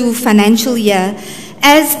 2021-22 financial year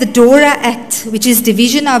as the DORA Act, which is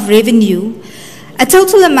Division of Revenue. A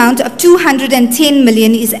total amount of 210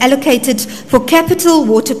 million is allocated for capital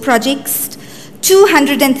water projects,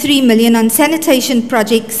 203 million on sanitation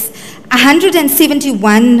projects,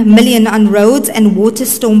 171 million on roads and water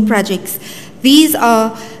storm projects. These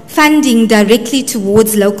are funding directly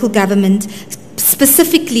towards local government,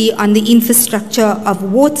 specifically on the infrastructure of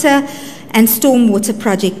water and stormwater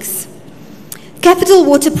projects. Capital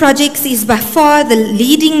water projects is by far the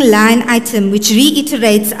leading line item which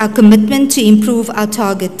reiterates our commitment to improve our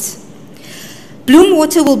target. Bloem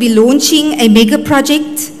Water will be launching a mega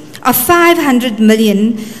project of 500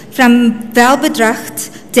 million from Valbedracht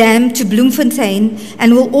Dam to Bloemfontein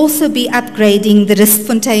and will also be upgrading the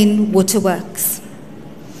Riskfontein waterworks.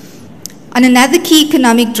 On another key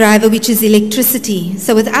economic driver, which is electricity.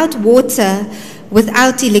 So without water,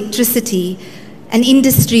 without electricity, an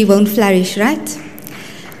industry won't flourish, right?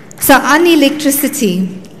 So on electricity,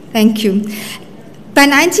 thank you. By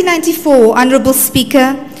 1994, Honourable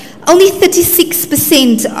Speaker, only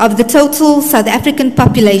 36% of the total South African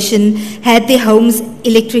population had their homes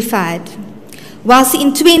electrified. Whilst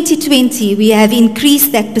in 2020, we have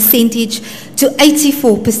increased that percentage to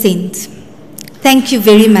 84%. Thank you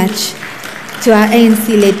very much to our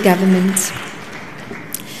ANC-led government.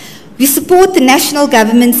 We support the national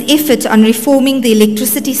government's effort on reforming the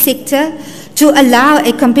electricity sector to allow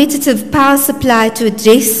a competitive power supply to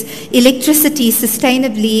address electricity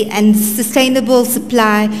sustainably and sustainable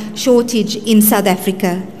supply shortage in South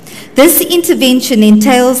Africa. This intervention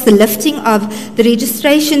entails the lifting of the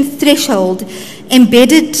registration threshold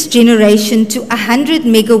embedded generation to 100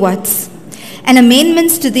 megawatts and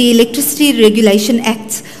amendments to the Electricity Regulation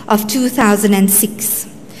Act of 2006.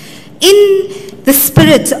 In the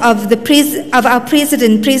spirit of our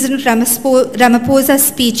President Ramaphosa's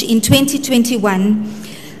speech in 2021,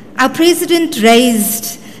 our President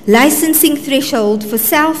raised licensing threshold for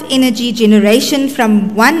self-energy generation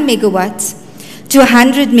from 1 megawatt to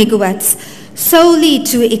 100 megawatts, solely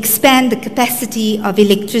to expand the capacity of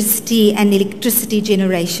electricity and electricity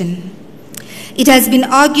generation. It has been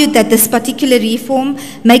argued that this particular reform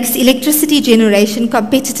makes electricity generation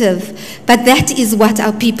competitive, but that is what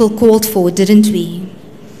our people called for, didn't we?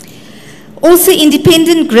 Also,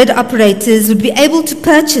 independent grid operators would be able to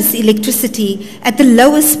purchase electricity at the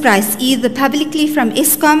lowest price, either publicly from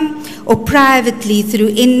Eskom or privately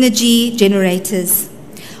through energy generators.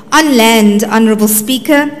 On land, Honourable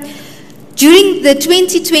Speaker, during the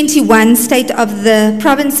 2021 State of the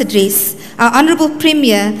Province address, our Honourable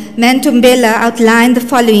Premier, Mantombela, outlined the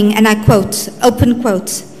following, and I quote, open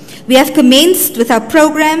quote, "We have commenced with our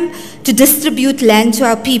program to distribute land to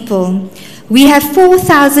our people. We have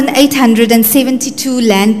 4,872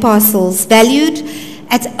 land parcels valued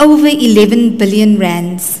at over 11 billion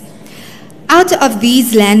rands. Out of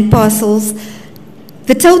these land parcels,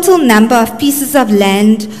 the total number of pieces of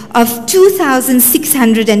land of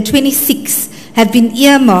 2,626 have been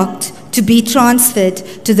earmarked to be transferred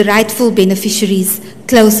to the rightful beneficiaries,"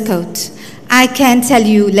 close quote. I can tell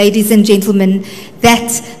you, ladies and gentlemen,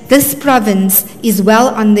 that this province is well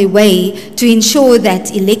on their way to ensure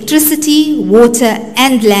that electricity, water,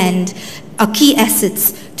 and land are key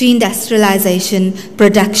assets to industrialization,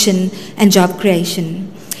 production, and job creation.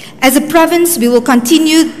 As a province, we will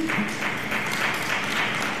continue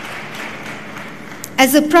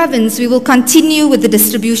with the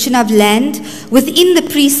distribution of land within the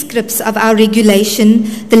prescripts of our regulation,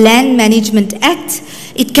 the Land Management Act.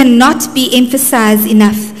 It cannot be emphasized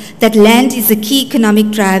enough that land is a key economic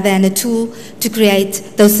driver and a tool to create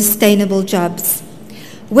those sustainable jobs.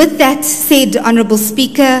 With that said, Honourable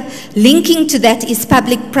Speaker, linking to that is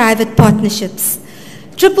public-private partnerships.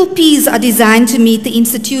 Triple Ps are designed to meet the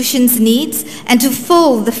institution's needs and to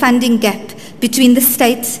fill the funding gap between the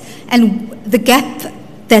state and the gap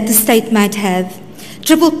that the state might have.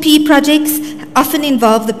 Triple P projects often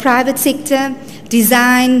involve the private sector,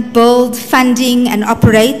 design, build, funding, and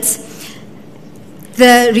operate.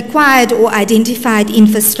 the required or identified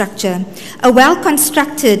infrastructure. A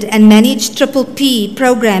well-constructed and managed PPP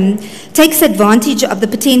program takes advantage of the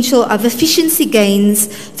potential of efficiency gains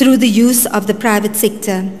through the use of the private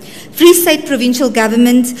sector. Free State Provincial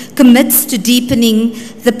Government commits to deepening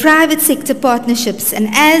the private sector partnerships, and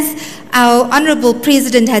as our Honourable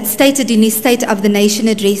President had stated in his State of the Nation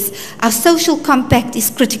address, our social compact is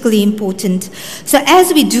critically important. So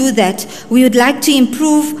as we do that, we would like to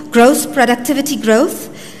improve gross productivity growth,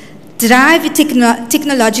 drive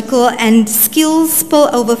technological and skills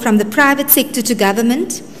spillover from the private sector to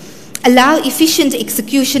government, allow efficient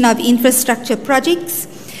execution of infrastructure projects,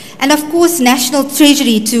 and of course, National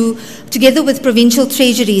Treasury, together with provincial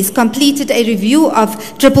treasuries, completed a review of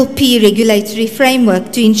PPP regulatory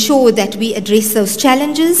framework to ensure that we address those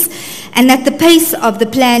challenges and that the pace of the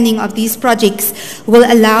planning of these projects will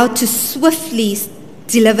allow to swiftly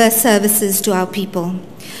deliver services to our people.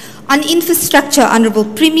 On infrastructure, Honourable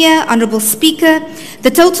Premier, Honourable Speaker,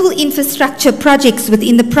 the total infrastructure projects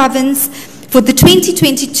within the province for the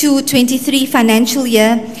 2022-23 financial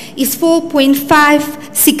year is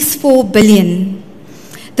 4.564 billion.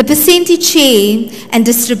 The percentage share and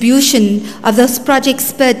distribution of those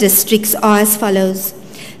projects per districts are as follows.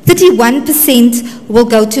 31% will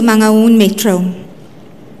go to Mangaung Metro,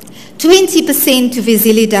 20% to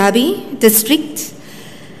Vezili Dabi District,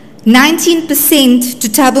 19% to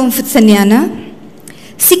Thabo Mfutsanyana,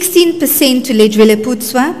 16% to Ledwele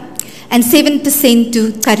Putswa, and 7%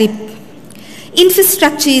 to Gariep.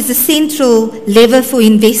 Infrastructure is a central lever for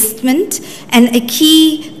investment and a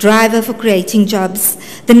key driver for creating jobs.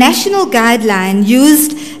 The national guideline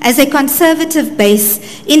used as a conservative base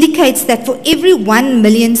indicates that for every 1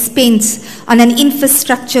 million spent on an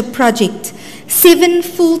infrastructure project, 7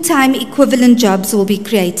 full-time equivalent jobs will be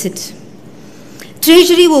created.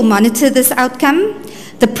 Treasury will monitor this outcome.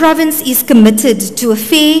 The province is committed to a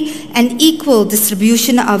fair and equal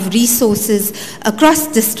distribution of resources across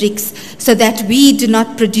districts so that we do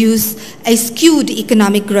not produce a skewed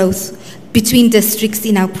economic growth between districts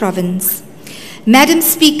in our province. Madam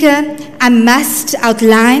Speaker, I must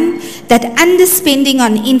outline that underspending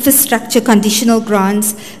on infrastructure conditional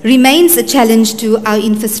grants remains a challenge to our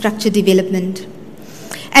infrastructure development.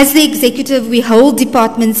 As the executive, we hold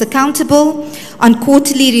departments accountable on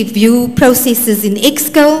quarterly review processes in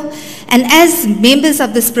EXCO, and as members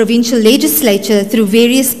of this provincial legislature through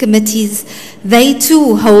various committees, they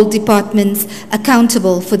too hold departments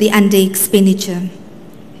accountable for the under-expenditure.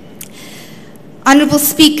 Honourable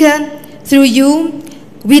Speaker, through you,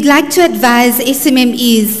 we'd like to advise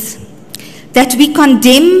SMMEs that we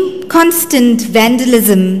condemn constant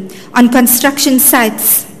vandalism on construction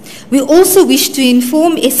sites. We also wish to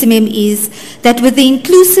inform SMMEs that with the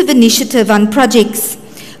inclusive initiative on projects,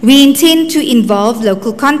 we intend to involve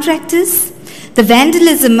local contractors. The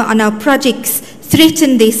vandalism on our projects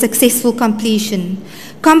threaten their successful completion,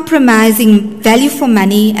 compromising value for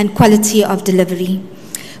money and quality of delivery.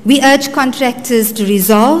 We urge contractors to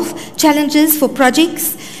resolve challenges for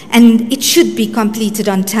projects, and it should be completed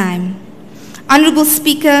on time. Honourable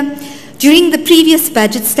Speaker, during the previous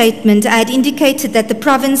budget statement, I had indicated that the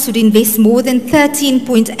province would invest more than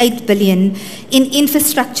 13.8 billion in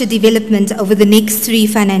infrastructure development over the next 3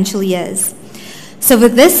 financial years. So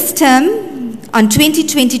with this term, on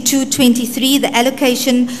 2022-23, the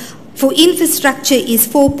allocation for infrastructure is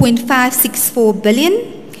 4.564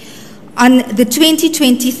 billion. On the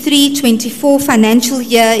 2023-24 financial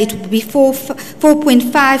year, it will be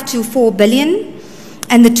 4.524 billion.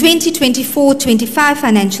 And the 2024-25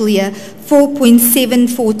 financial year,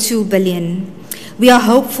 4.742 billion. We are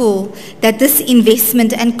hopeful that this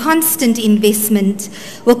investment and constant investment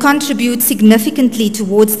will contribute significantly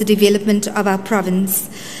towards the development of our province.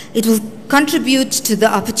 It will contribute to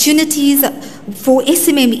the opportunities for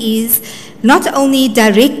SMMEs, not only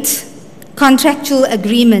direct contractual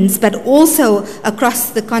agreements, but also across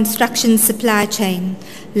the construction supply chain.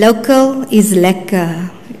 Local is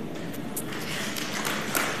lekker.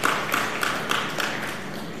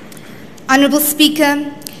 Honourable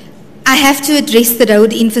Speaker, I have to address the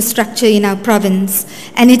road infrastructure in our province,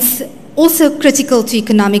 and it's also critical to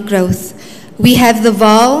economic growth. We have the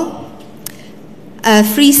Vaal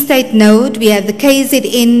Free State node, we have the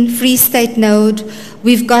KZN Free State node,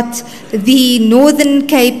 we've got the Northern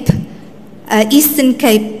Cape, Eastern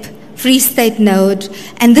Cape Free State node,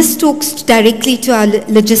 and this talks directly to our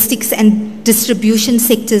logistics and distribution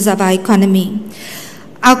sectors of our economy.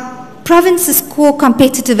 Our province's core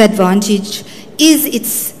competitive advantage is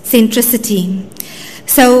its centricity.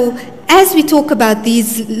 So as we talk about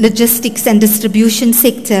these logistics and distribution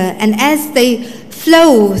sector, and as they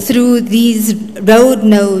flow through these road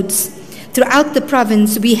nodes throughout the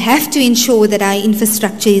province, we have to ensure that our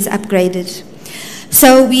infrastructure is upgraded.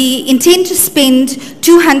 So we intend to spend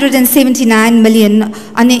 279 million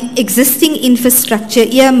on existing infrastructure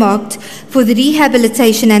earmarked for the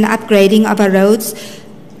rehabilitation and upgrading of our roads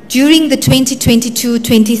during the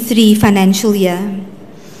 2022-23 financial year.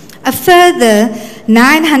 A further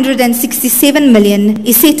 967 million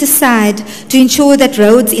is set aside to ensure that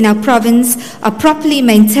roads in our province are properly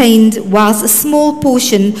maintained, whilst a small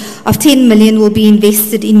portion of 10 million will be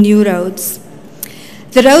invested in new roads.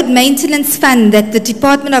 The road maintenance fund that the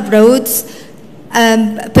Department of Roads,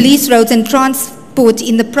 Police Roads and Transport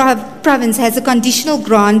in the province has a conditional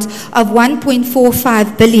grant of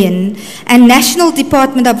 1.45 billion, and National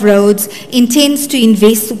Department of Roads intends to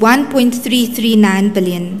invest 1.339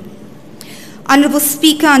 billion. Honourable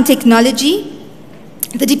Speaker, on technology,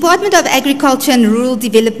 the Department of Agriculture and Rural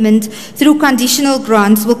Development, through conditional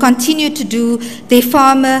grants, will continue to do their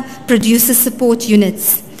farmer producer support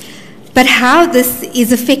units. But how this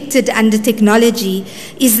is affected under technology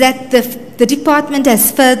is that the department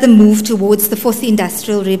has further moved towards the fourth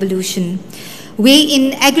industrial revolution,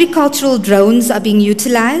 wherein agricultural drones are being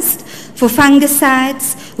utilized for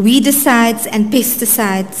fungicides, weedicides, and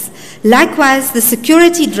pesticides. Likewise, the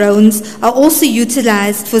security drones are also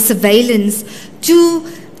utilized for surveillance to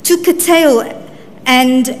curtail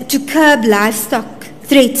and to curb livestock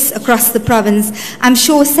threats across the province. I'm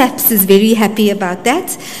sure SAPS is very happy about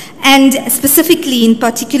that, and specifically in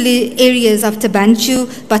particular areas of Tabanchu,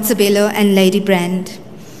 Botshabelo, and Ladybrand.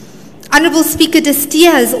 Honourable Speaker,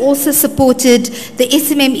 Destia has also supported the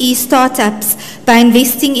SMME startups by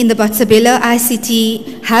investing in the Botshabelo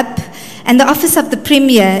ICT Hub and the Office of the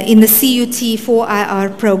Premier in the CUT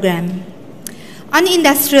 4IR program. On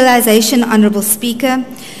industrialization, Honourable Speaker,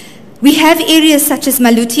 we have areas such as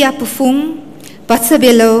Maluti Apufung,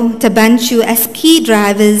 Botshabelo, Tabanchu as key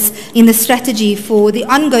drivers in the strategy for the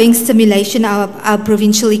ongoing stimulation of our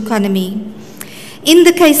provincial economy. In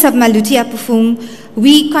the case of Maluti Apufung,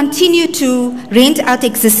 we continue to rent out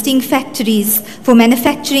existing factories for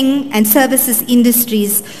manufacturing and services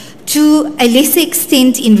industries, to a lesser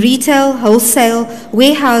extent in retail, wholesale,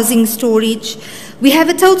 warehousing, storage. We have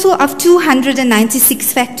a total of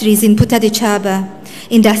 296 factories in Putadechaba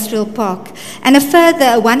Industrial Park, and a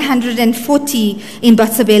further 140 in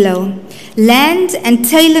Botshabelo. Land and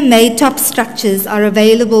tailor-made top structures are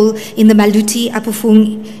available in the Maluti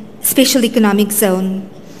Apufung Special Economic Zone.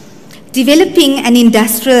 Developing an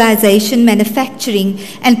industrialization, manufacturing,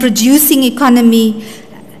 and producing economy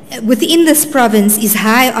within this province is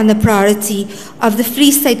high on the priority of the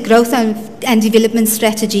Free State Growth and Development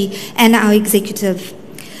Strategy and our executive.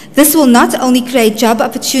 This will not only create job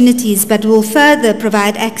opportunities, but will further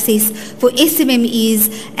provide access for SMMEs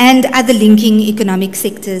and other linking economic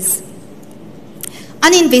sectors.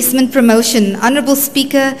 On investment promotion, Honourable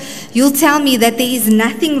Speaker, you'll tell me that there is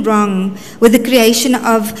nothing wrong with the creation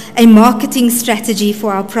of a marketing strategy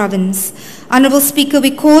for our province. Honourable Speaker, we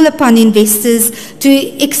call upon investors to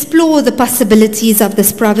explore the possibilities of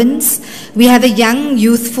this province. We have a young,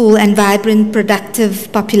 youthful, and vibrant,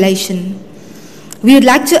 productive population. We would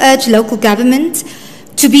like to urge local government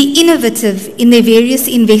to be innovative in their various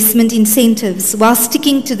investment incentives while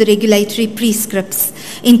sticking to the regulatory prescripts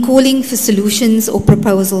in calling for solutions or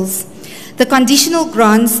proposals. The conditional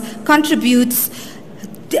grants contribution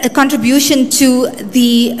to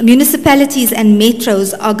the municipalities and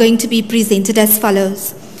metros are going to be presented as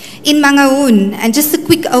follows. In Mangaung, and just a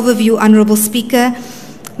quick overview, Honourable Speaker,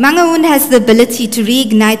 Mangaung has the ability to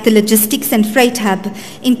reignite the logistics and freight hub,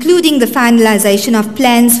 including the finalization of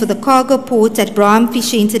plans for the cargo port at Braam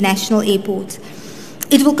Fisher International Airport.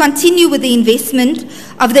 It will continue with the investment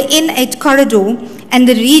of the N8 corridor and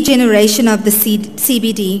the regeneration of the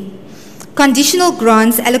CBD. Conditional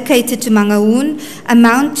grants allocated to Mangaung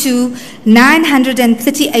amount to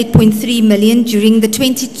 938.3 million during the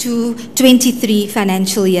 22-23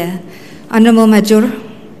 financial year. Honourable Major,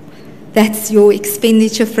 that's your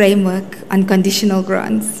expenditure framework on conditional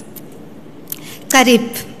grants.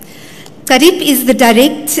 Gariep. Gariep is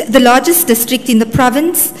the largest district in the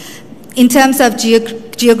province in terms of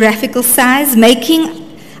geographical size, making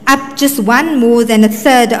up just one more than a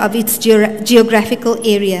third of its geographical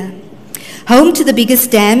area. Home to the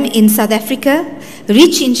biggest dam in South Africa,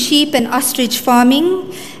 rich in sheep and ostrich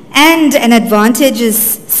farming, and an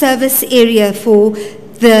advantageous service area for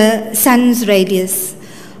the sun's radius.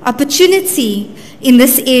 Opportunity in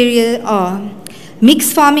this area are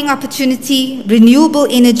mixed farming opportunity, renewable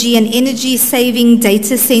energy and energy-saving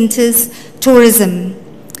data centers, tourism.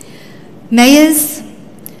 Mayors,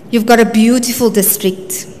 you've got a beautiful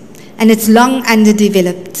district, and it's long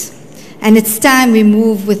underdeveloped. and it's time we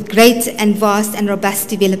move with great and vast and robust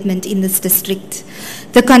development in this district.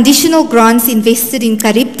 The conditional grants invested in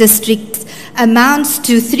Gariep district amounts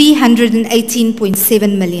to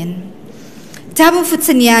 318.7 million. Thabo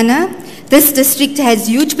Futsanyana, this district has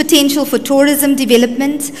huge potential for tourism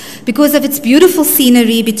development because of its beautiful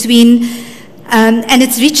scenery and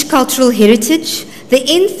its rich cultural heritage. The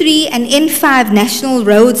N3 and N5 national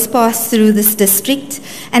roads pass through this district,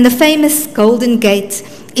 and the famous Golden Gate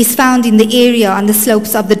is found in the area on the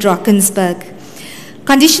slopes of the Drakensberg.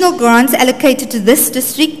 Conditional grants allocated to this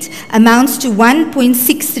district amounts to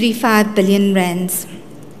 1.635 billion rands.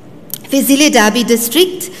 Fezile Dabi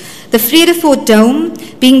district, the Vredefort Dome,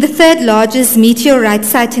 being the third largest meteorite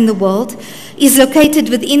site in the world, is located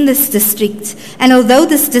within this district, and although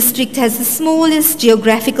this district has the smallest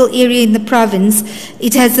geographical area in the province,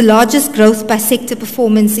 it has the largest growth by sector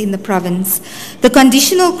performance in the province. The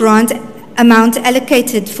conditional grant amount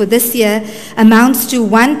allocated for this year amounts to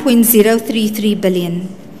 1.033 billion.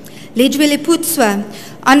 Lejwele Putswa,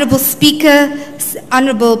 Honourable Speaker,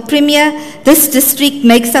 Honourable Premier, this district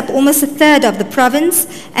makes up almost a third of the province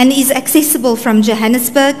and is accessible from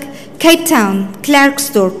Johannesburg, Cape Town,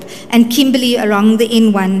 Klerksdorp and Kimberley along the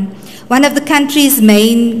N1, one of the country's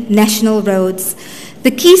main national roads.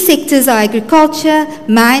 The key sectors are agriculture,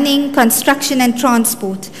 mining, construction and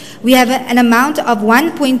transport. We have an amount of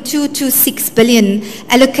 1.226 billion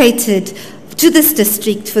allocated to this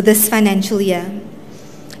district for this financial year.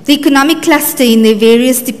 The economic cluster in their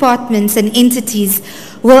various departments and entities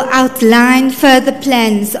will outline further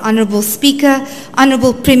plans, Honourable Speaker,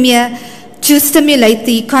 Honourable Premier, to stimulate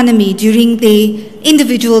the economy during the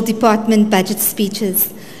individual department budget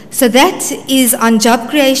speeches. So that is on job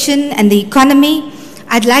creation and the economy.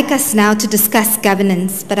 I'd like us now to discuss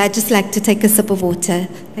governance, but I'd just like to take a sip of water.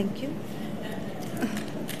 Thank you.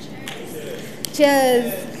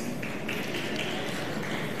 Cheers.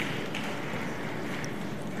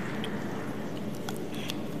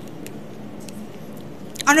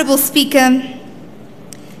 Honourable Speaker,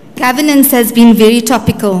 governance has been very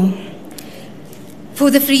topical for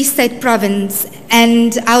the Free State Province,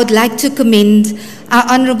 and I would like to commend our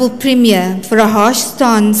Honourable Premier for a harsh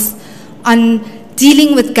stance on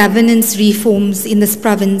dealing with governance reforms in this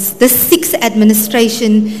province. The sixth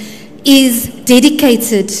administration is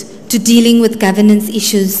dedicated to dealing with governance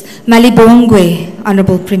issues. Malibongwe,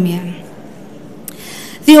 Honourable Premier.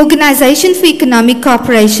 The Organisation for Economic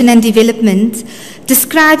Cooperation and Development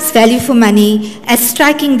describes value for money as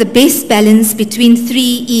striking the best balance between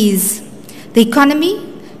three E's: the economy,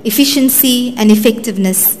 efficiency and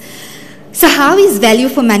effectiveness. So how is value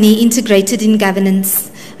for money integrated in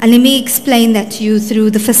governance? And let me explain that to you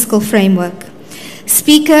through the fiscal framework.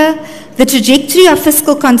 Speaker, the trajectory of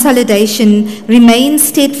fiscal consolidation remains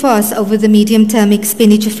steadfast over the medium-term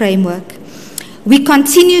expenditure framework. We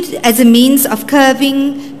continued as a means of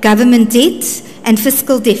curbing government debt and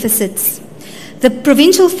fiscal deficits. The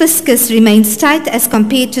provincial fiscus remains tight as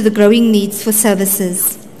compared to the growing needs for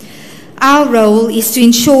services. Our role is to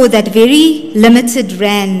ensure that the very limited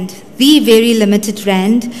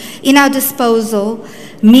rand in our disposal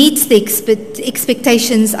meets the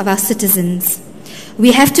expectations of our citizens.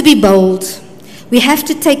 We have to be bold. We have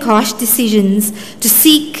to take harsh decisions to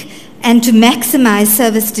seek and to maximize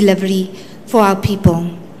service delivery for our people.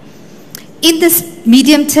 In this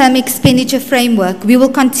medium-term expenditure framework, we will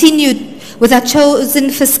continue with our chosen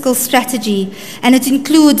fiscal strategy, and it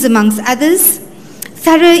includes, amongst others,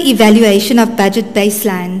 thorough evaluation of budget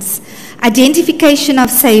baselines, identification of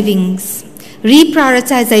savings,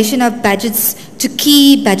 reprioritization of budgets to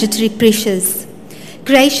key budgetary pressures,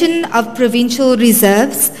 creation of provincial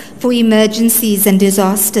reserves for emergencies and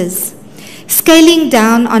disasters, scaling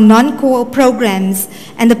down on non-core programs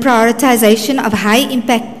and the prioritization of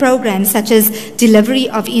high-impact programs such as delivery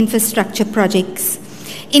of infrastructure projects.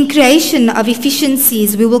 In creation of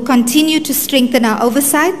efficiencies, we will continue to strengthen our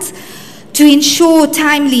oversight to ensure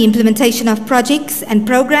timely implementation of projects and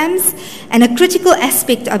programs, and a critical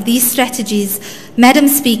aspect of these strategies, Madam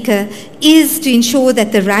Speaker, is to ensure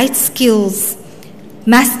that the right skills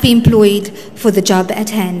must be employed for the job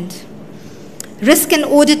at hand. Risk and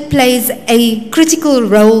audit plays a critical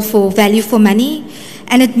role for value for money,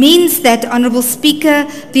 and it means that, Honourable Speaker,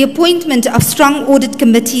 the appointment of strong audit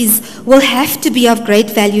committees will have to be of great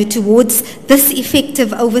value towards this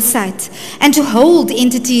effective oversight and to hold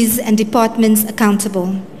entities and departments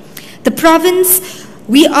accountable. The province,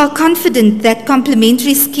 we are confident that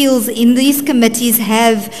complementary skills in these committees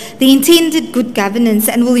have the intended good governance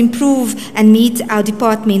and will improve and meet our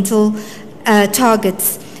departmental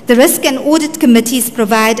targets. The risk and audit committees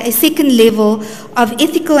provide a second level of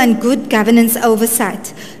ethical and good governance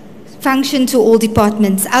oversight function to all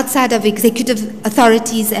departments outside of executive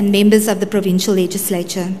authorities and members of the provincial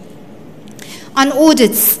legislature. On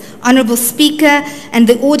audits, Honourable Speaker, and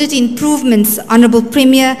the audit improvements, Honourable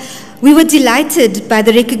Premier, we were delighted by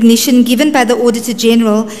the recognition given by the Auditor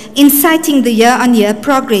General in citing the year-on-year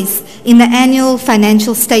progress in the annual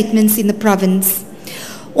financial statements in the province.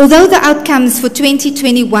 Although the outcomes for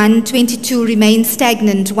 2021-22 remain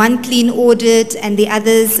stagnant, one clean audit and the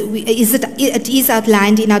others, it is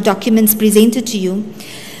outlined in our documents presented to you.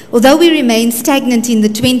 Although we remain stagnant in the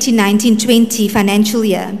 2019-20 financial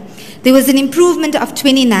year, there was an improvement of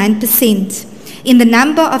 29% in the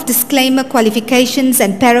number of disclaimer qualifications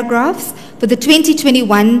and paragraphs for the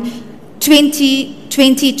 2021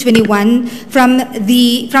 from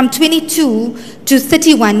 22 to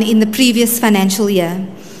 31 in the previous financial year.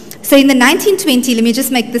 So in the 1920, let me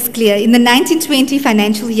just make this clear, in the 1920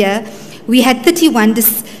 financial year, we had 31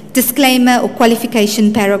 disclaimer or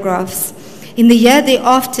qualification paragraphs. In the year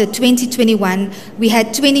thereafter, 2021, we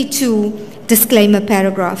had 22 disclaimer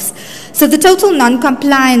paragraphs. So the total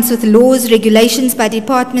non-compliance with laws, regulations by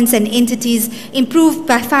departments and entities improved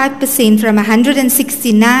by 5% from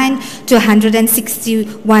 169 to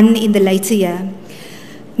 161 in the later year.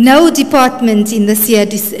 No department in this year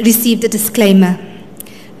received a disclaimer.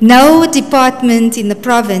 No department in the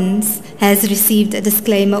province has received a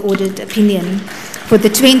disclaimer audit opinion for the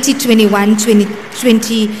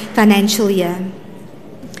 2021-2020 financial year.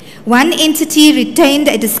 One entity retained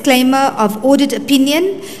a disclaimer of audit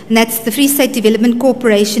opinion, and that's the Free State Development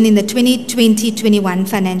Corporation in the 2020-21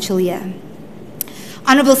 financial year.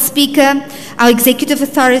 Honourable Speaker, our executive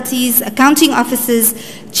authorities, accounting officers,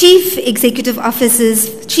 chief executive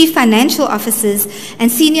officers, chief financial officers,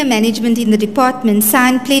 and senior management in the department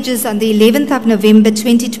signed pledges on the 11th of November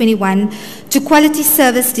 2021 to quality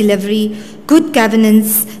service delivery, good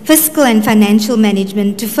governance, fiscal and financial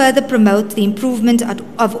management to further promote the improvement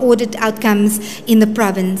of audit outcomes in the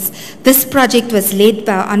province. This project was led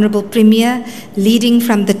by our Honourable Premier, leading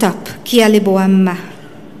from the top. Kia leboa mma.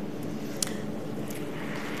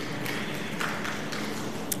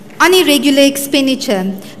 On irregular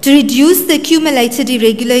expenditure, to reduce the accumulated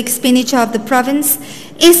irregular expenditure of the province,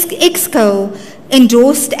 EXCO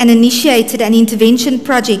endorsed and initiated an intervention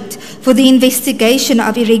project for the investigation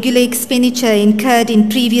of irregular expenditure incurred in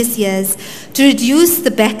previous years to reduce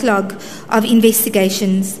the backlog of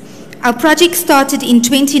investigations. Our project started in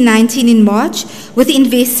 2019 in March with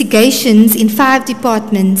investigations in 5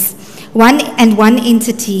 departments, one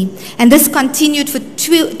entity, and this continued for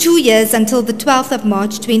 2 years until the 12th of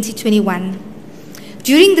March 2021.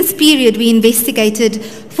 During this period, we investigated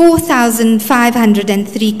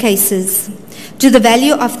 4,503 cases to the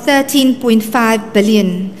value of 13.5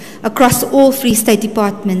 billion across all Free State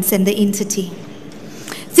departments and the entity.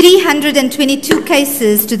 322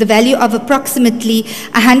 cases to the value of approximately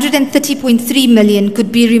 130.3 million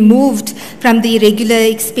could be removed from the irregular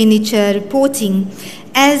expenditure reporting,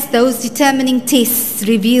 as those determining tests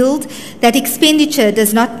revealed that expenditure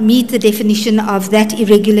does not meet the definition of that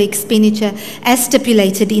irregular expenditure as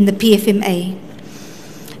stipulated in the PFMA.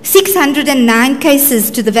 609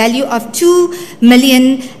 cases to the value of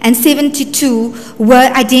 2,072,000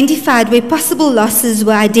 were identified where possible losses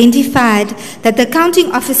were identified that the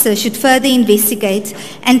accounting officer should further investigate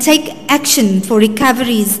and take action for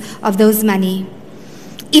recoveries of those money.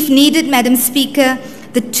 If needed, Madam Speaker,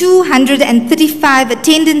 the 235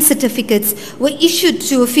 attendance certificates were issued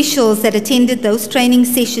to officials that attended those training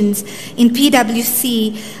sessions in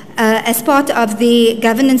PwC as part of their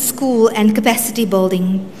governance school and capacity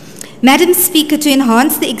building. Madam Speaker, to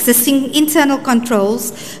enhance the existing internal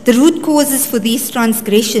controls, the root causes for these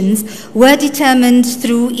transgressions were determined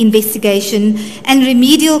through investigation and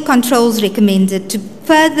remedial controls recommended to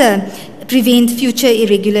further prevent future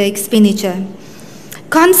irregular expenditure.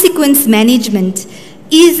 Consequence management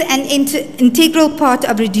is an integral part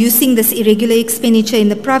of reducing this irregular expenditure in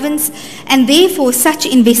the province, and therefore such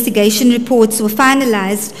investigation reports were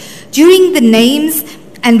finalized during the names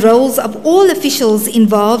and roles of all officials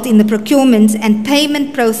involved in the procurement and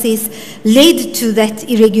payment process led to that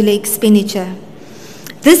irregular expenditure.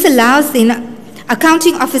 This allows then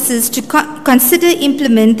accounting officers to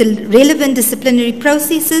implement the relevant disciplinary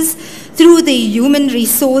processes through the human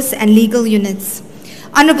resource and legal units.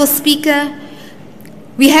 Honourable Speaker,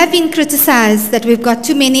 we have been criticized that we've got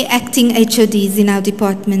too many acting HODs in our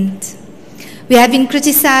department. We have been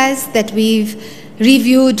criticized that we've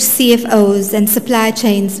reviewed CFOs and supply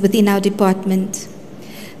chains within our department.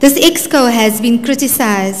 This EXCO has been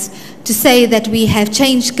criticized to say that we have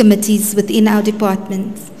changed committees within our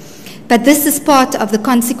departments. but this is part of the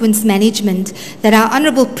consequence management that our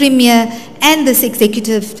Honourable Premier and this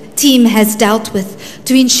executive team has dealt with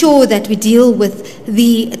to ensure that we deal with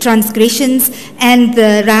the transgressions and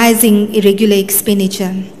the rising irregular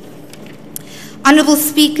expenditure. Honourable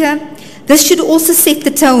Speaker, this should also set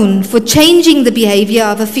the tone for changing the behaviour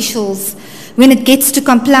of officials when it gets to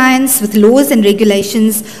compliance with laws and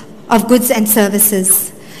regulations of goods and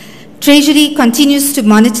services. Treasury continues to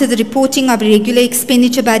monitor the reporting of irregular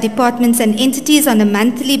expenditure by departments and entities on a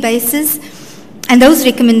monthly basis, and those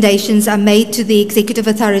recommendations are made to the executive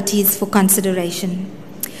authorities for consideration.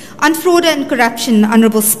 On fraud and corruption,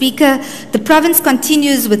 Honourable Speaker, the province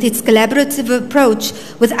continues with its collaborative approach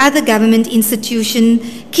with other government institutions,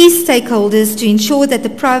 key stakeholders to ensure that the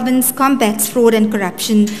province combats fraud and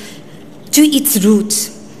corruption to its root.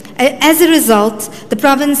 As a result, the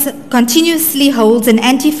province continuously holds an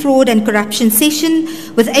anti-fraud and corruption session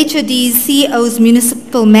with HODs, CEOs,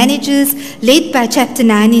 municipal managers, led by Chapter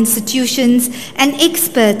 9 institutions and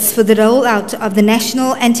experts for the rollout of the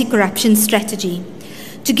National Anti-Corruption Strategy.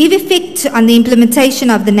 To give effect on the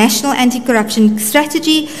implementation of the National Anti-Corruption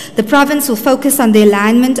Strategy, the province will focus on the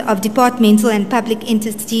alignment of departmental and public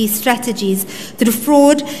entity strategies through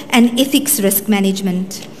fraud and ethics risk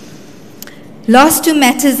management. Last two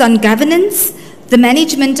matters on governance, the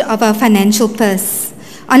management of our financial purse.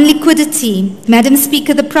 On liquidity, Madam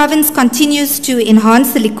Speaker, the province continues to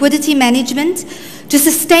enhance the liquidity management to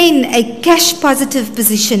sustain a cash-positive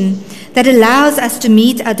position that allows us to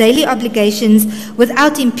meet our daily obligations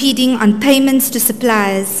without impeding on payments to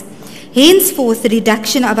suppliers, henceforth the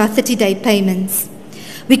reduction of our 30-day payments.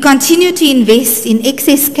 We continue to invest in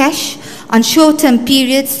excess cash on short-term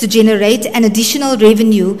periods to generate an additional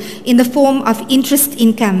revenue in the form of interest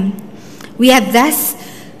income. We have thus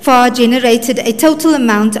far generated a total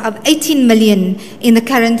amount of 18 million in the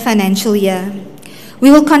current financial year. We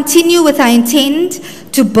will continue with our intent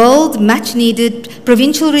to build much-needed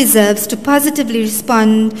provincial reserves to positively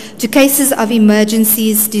respond to cases of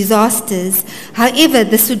emergencies, disasters. However,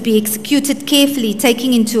 this would be executed carefully,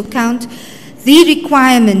 taking into account the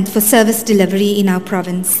requirement for service delivery in our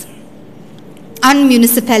province. On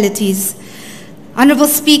municipalities, Honourable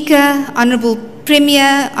Speaker, Honourable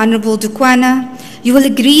Premier, Honourable Dukwana, you will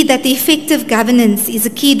agree that the effective governance is a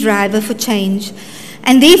key driver for change,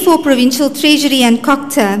 and therefore Provincial Treasury and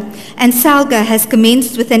COCTA and SALGA has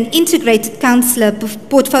commenced with an integrated councillor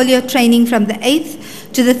portfolio training from the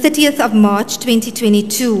 8th to the 30th of March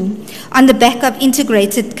 2022 on the back of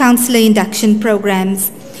integrated councillor induction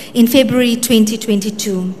programs in February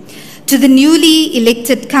 2022. To the newly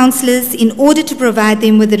elected councillors in order to provide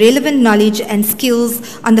them with the relevant knowledge and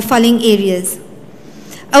skills on the following areas: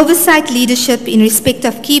 oversight leadership in respect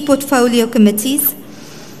of key portfolio committees,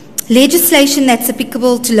 legislation that's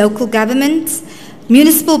applicable to local governments,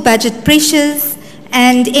 municipal budget pressures,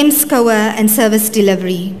 and MSCOA and service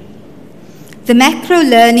delivery. The macro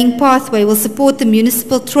learning pathway will support the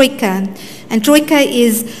municipal troika, and troika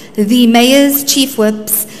is the mayors, chief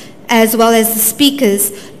whips, as well as the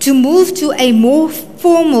speakers, to move to a more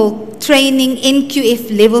formal training NQF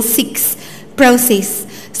level 6 process.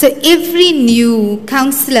 So every new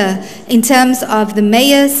councillor, in terms of the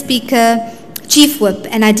mayor, speaker, chief whip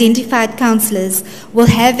and identified councillors, will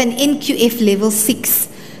have an NQF level 6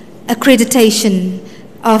 accreditation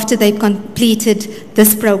after they've completed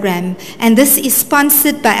this program. And this is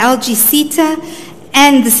sponsored by LG-CETA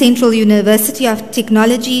and the Central University of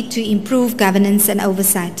Technology to improve governance and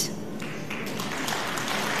oversight.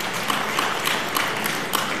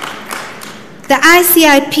 The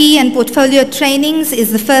ICIP and portfolio trainings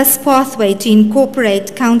is the first pathway to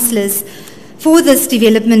incorporate councillors for this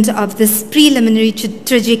development of this preliminary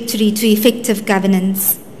trajectory to effective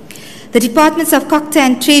governance. The departments of COCTA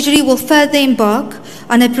and Treasury will further embark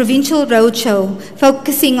on a provincial roadshow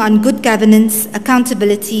focusing on good governance,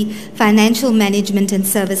 accountability, financial management and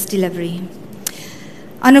service delivery.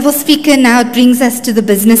 Honourable Speaker, now it brings us to the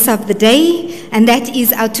business of the day, and that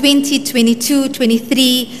is our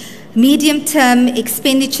 2022-23 medium-term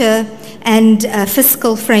expenditure and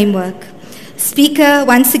fiscal framework. Speaker,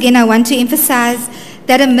 once again I want to emphasize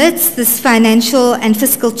that amidst this financial and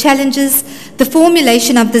fiscal challenges, the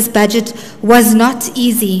formulation of this budget was not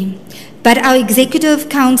easy, but our Executive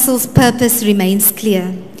Council's purpose remains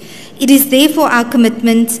clear. It is therefore our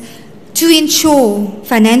commitment to ensure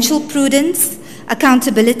financial prudence,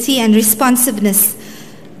 accountability and responsiveness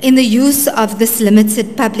in the use of this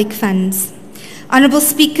limited public funds. Honourable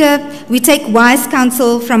Speaker, we take wise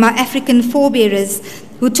counsel from our African forebearers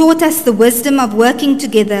who taught us the wisdom of working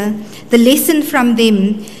together. The lesson from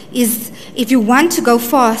them is, if you want to go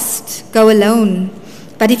fast, go alone.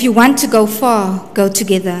 But if you want to go far, go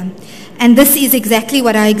together. And this is exactly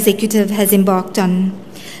what our executive has embarked on.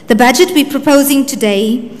 The budget we're proposing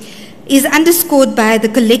today is underscored by the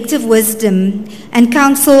collective wisdom and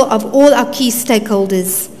counsel of all our key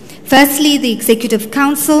stakeholders. Firstly, the Executive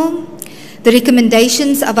Council, the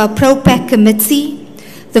recommendations of our PROPAC committee,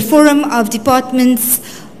 the Forum of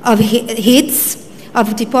Departments of Heads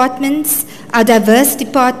of Departments, our diverse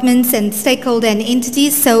departments and stakeholder and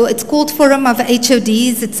entities. So it's called Forum of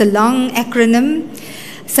HODs. It's a long acronym.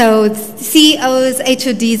 So CEOs,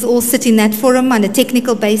 HODs all sit in that forum on a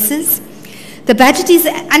technical basis. The budget is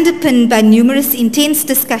underpinned by numerous intense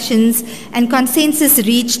discussions and consensus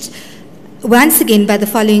reached once again by the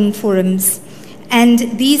following forums.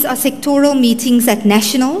 And these are sectoral meetings at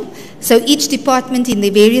national. So each department in the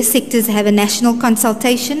various sectors have a national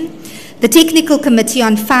consultation. The Technical Committee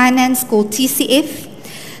on Finance, called TCF.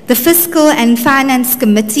 The Fiscal and Finance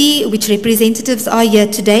Committee, which representatives are here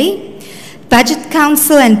today. Budget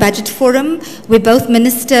Council and Budget Forum, where both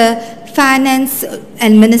Minister Finance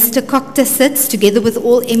and Minister Kokta sits, together with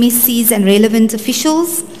all MSCs and relevant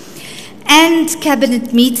officials. And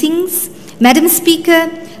Cabinet meetings. Madam Speaker,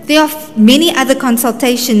 there are many other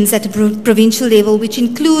consultations at a provincial level, which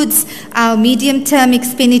includes our medium-term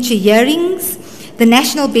expenditure hearings, the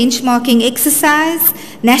national benchmarking exercise,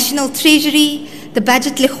 national treasury, the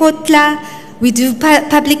budget lehotla, we do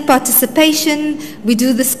public participation, we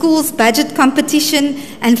do the school's budget competition,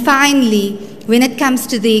 and finally, when it comes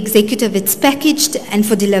to the executive, it's packaged and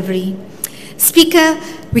for delivery. Speaker,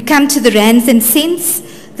 we come to the rands and cents.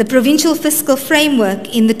 The provincial fiscal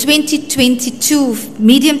framework in the 2022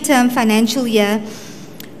 medium-term financial year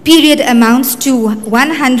period amounts to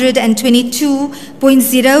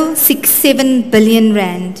 122.067 billion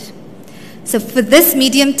rand. So for this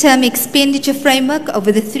medium-term expenditure framework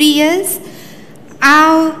over the 3 years,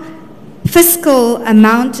 our fiscal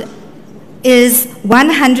amount is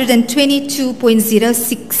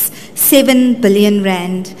 122.067 billion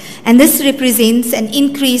rand, and this represents an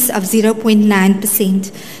increase of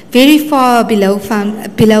 0.9%, very far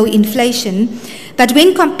below inflation. But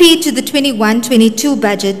when compared to the 21-22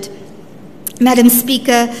 budget, Madam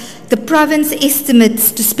Speaker, the province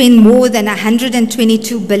estimates to spend more than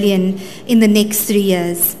 122 billion in the next 3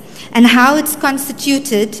 years. And how it's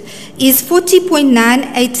constituted is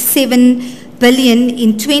 40.987 billion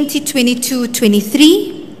in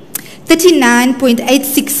 2022-23,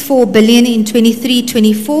 39.864 billion in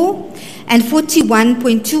 23-24, and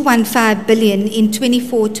 41.215 billion in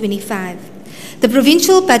 24-25. The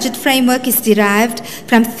provincial budget framework is derived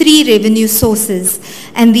from 3 revenue sources,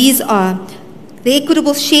 and these are the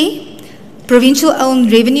equitable share, provincial owned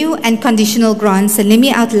revenue, and conditional grants. And let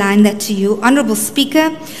me outline that to you. Honourable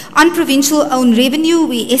Speaker, on provincial owned revenue,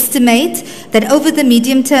 we estimate that over the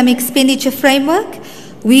medium-term expenditure framework,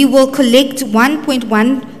 we will collect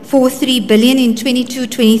 1.143 billion in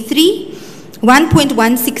 22-23,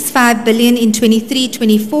 1.165 billion in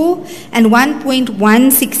 23-24, and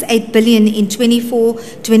 1.168 billion in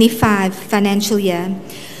 24-25 financial year.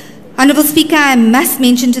 Honourable Speaker, I must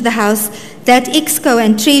mention to the House that Exco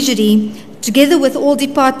and Treasury, together with all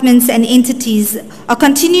departments and entities, are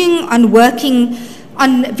continuing on working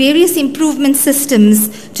on various improvement systems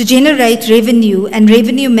to generate revenue and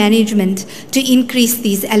revenue management to increase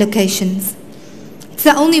these allocations. It's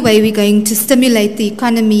the only way we're going to stimulate the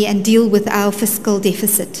economy and deal with our fiscal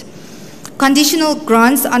deficit. Conditional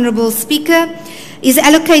grants, Honourable Speaker, is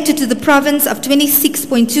allocated to the province of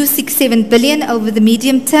 26.267 billion over the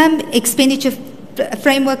medium-term expenditure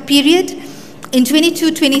framework period. In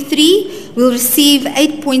 22-23, we'll receive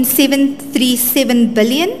 8.737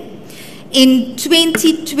 billion. In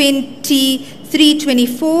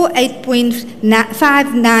 2023-24,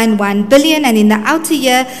 8.591 billion, and in the outer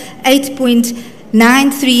year,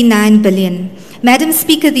 8.939 billion. Madam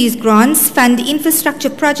Speaker, these grants fund infrastructure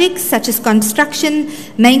projects such as construction,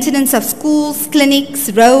 maintenance of schools, clinics,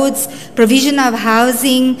 roads, provision of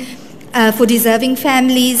housing for deserving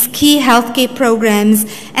families, key healthcare programs,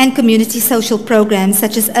 and community social programs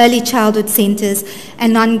such as early childhood centers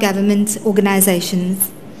and non-government organizations.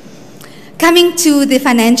 Coming to the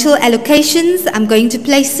financial allocations, I'm going to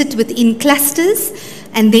place it within clusters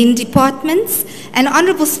and then departments. And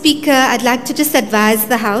Honourable Speaker, I'd like to just advise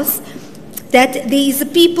the House that there is a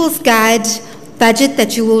People's Guide budget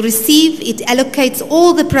that you will receive. It allocates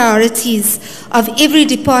all the priorities of every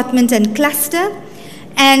department and cluster.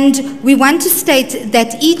 And we want to state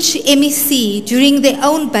that each MEC, during their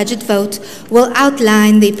own budget vote, will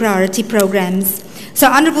outline their priority programs. So,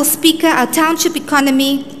 Honourable Speaker, our township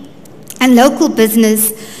economy and local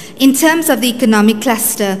business, in terms of the economic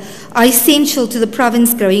cluster, are essential to the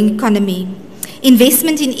province's growing economy.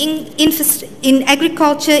 investment in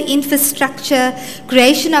agriculture, infrastructure,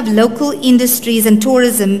 creation of local industries and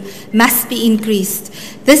tourism must be increased.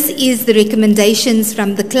 This is the recommendations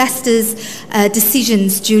from the cluster's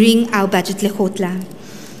decisions during our budget lekgotla.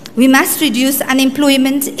 We must reduce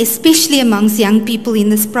unemployment, especially amongst young people in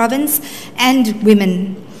this province and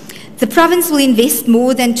women. The province will invest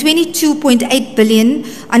more than 22.8 billion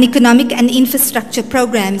on economic and infrastructure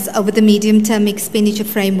programs over the medium-term expenditure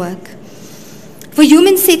framework. For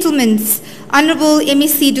human settlements, Honourable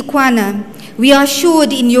MEC Dukwana, we are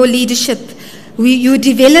assured in your leadership you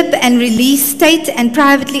develop and release state and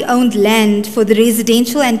privately owned land for the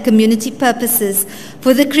residential and community purposes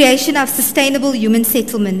for the creation of sustainable human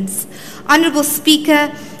settlements. Honourable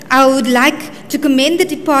Speaker, I would like to commend the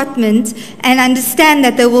department and understand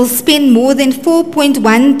that they will spend more than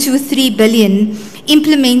 4.123 billion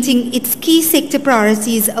implementing its key sector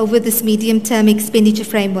priorities over this medium-term expenditure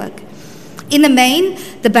framework. In the main,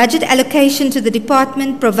 the budget allocation to the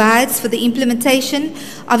department provides for the implementation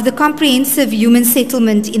of the comprehensive human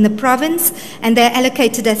settlement in the province, and they are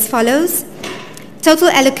allocated as follows. Total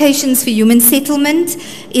allocations for human settlement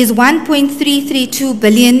is 1.332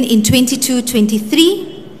 billion in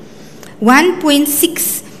 22-23,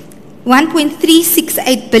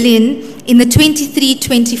 1.368 billion in the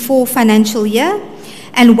 23-24 financial year,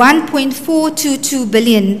 and 1.422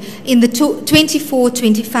 billion in the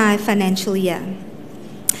 24-25 financial year.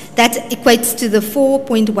 That equates to the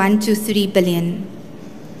 4.123 billion.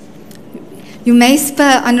 You may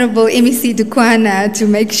spur Honourable MEC Dukwana to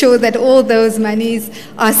make sure that all those monies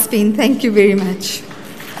are spent. Thank you very much.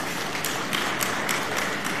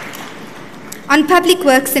 On public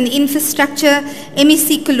works and infrastructure,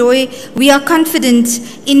 MEC Koloi, we are confident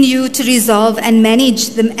in you to resolve and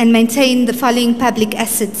manage them and maintain the following public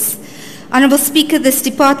assets. Honourable Speaker, this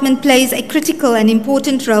department plays a critical and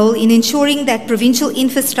important role in ensuring that provincial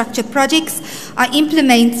infrastructure projects are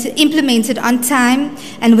implemented on time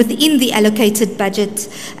and within the allocated budget.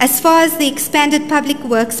 As far as the expanded public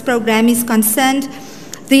works program is concerned,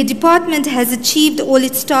 the department has achieved all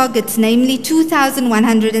its targets, namely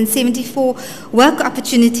 2,174 work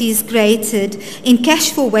opportunities created in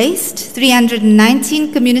cash for waste,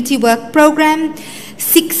 319 community work program,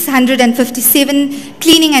 657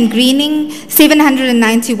 cleaning and greening,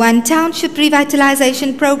 791 township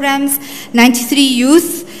revitalization programs, 93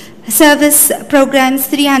 youth service programs,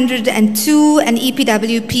 302 and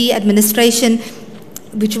EPWP administration,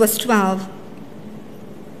 which was 12.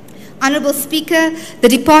 Honourable Speaker, the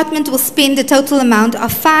department will spend a total amount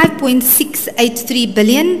of 5.683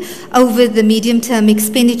 billion over the medium-term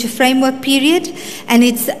expenditure framework period, and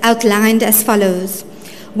it's outlined as follows.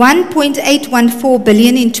 1.814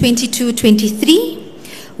 billion in 22-23,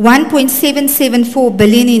 1.774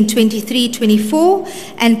 billion in 23-24,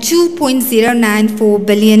 and 2.094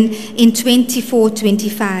 billion in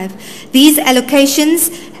 24-25. These allocations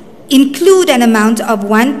include an amount of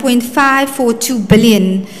 1.542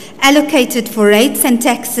 billion allocated for rates and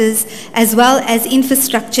taxes, as well as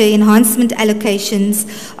infrastructure enhancement allocations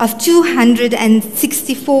of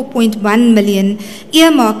 264.1 million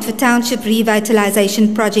earmarked for township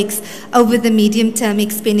revitalization projects over the medium-term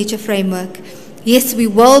expenditure framework. Yes, we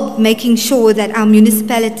will be making sure that our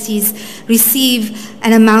municipalities receive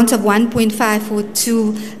an amount of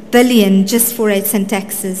 1.542 billion just for rates and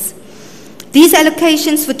taxes. These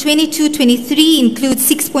allocations for 22-23 include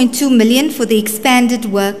 6.2 million for the expanded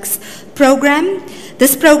works program.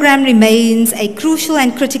 This program remains a crucial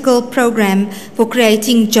and critical program for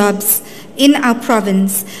creating jobs in our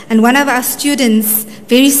province. And one of our students,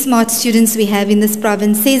 very smart students we have in this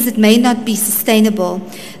province, says it may not be sustainable,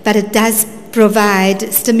 but it does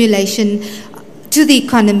provide stimulation to the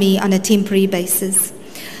economy on a temporary basis.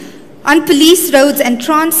 On police, roads and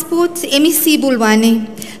transport, MEC Bulwane,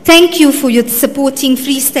 thank you for your supporting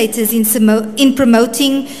Free Staters in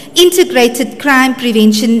promoting integrated crime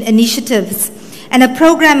prevention initiatives and a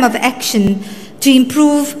program of action to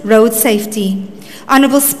improve road safety.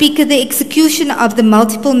 Honourable Speaker, the execution of the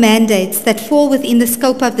multiple mandates that fall within the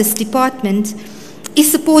scope of this department is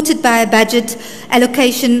supported by a budget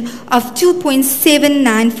allocation of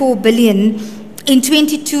 2.794 billion in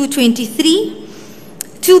 22-23,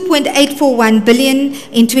 2.841 billion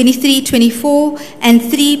in 23-24, and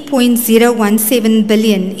 3.017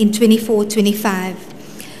 billion in 24-25.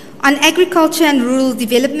 On agriculture and rural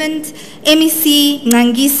development, MEC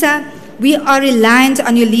Ngangisa, we are reliant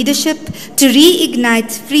on your leadership to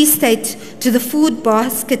reignite Free State to the food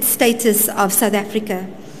basket status of South Africa.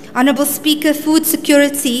 Honourable Speaker, food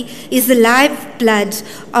security is the lifeblood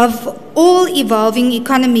of all evolving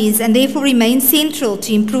economies and therefore remains central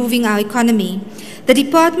to improving our economy. The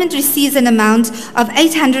department receives an amount of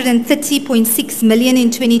 830.6 million in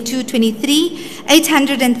 22-23,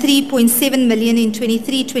 803.7 million in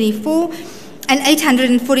 23-24, and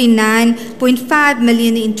 849.5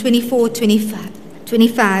 million in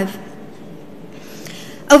 24-25.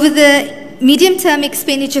 Over the medium-term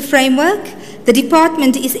expenditure framework, the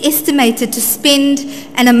department is estimated to spend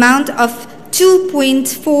an amount of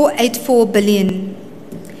 2.484 billion.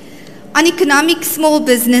 On economic, small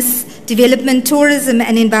business, development, tourism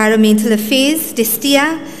and environmental affairs,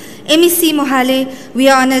 DESTIA, MEC Mohale, we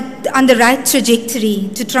are on the right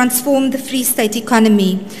trajectory to transform the Free State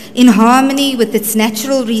economy in harmony with its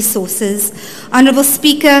natural resources. Honourable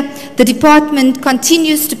Speaker, the department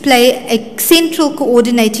continues to play a central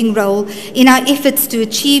coordinating role in our efforts to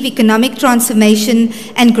achieve economic transformation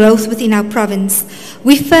and growth within our province.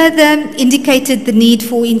 We further indicated the need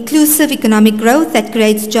for inclusive economic growth that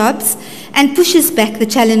creates jobs and pushes back the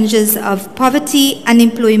challenges of poverty,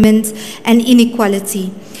 unemployment and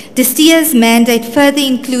inequality. DESTIA's mandate further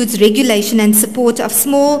includes regulation and support of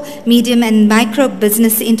small, medium and micro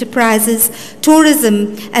business enterprises,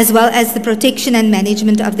 tourism, as well as the protection and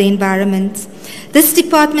management of the environment. This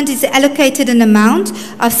department is allocated an amount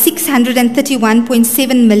of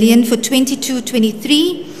 631.7 million for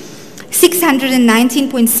 22-23,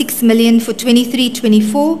 619.6 million for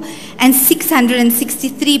 23-24, and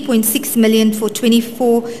 663.6 million for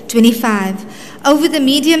 24-25. Over the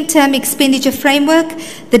medium-term expenditure framework,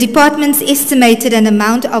 the department's estimated an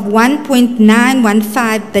amount of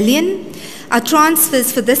 1.915 billion. Our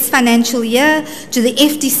transfers for this financial year to the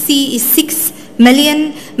FDC is 6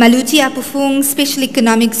 million, Maluti Apufung Special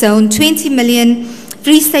Economic Zone 20 million,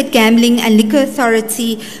 Free State Gambling and Liquor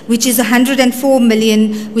Authority, which is 104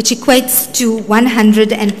 million, which equates to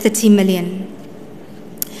 130 million.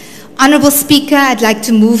 Honourable Speaker, I'd like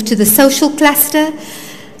to move to the social cluster.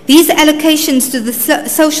 These allocations to the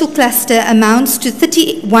social cluster amounts to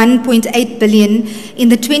 31.8 billion in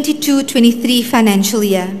the 22-23 financial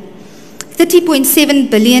year, 30.7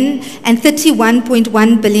 billion and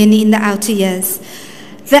 31.1 billion in the outer years.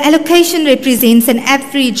 The allocation represents an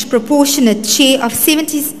average proportionate share of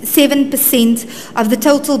 77% of the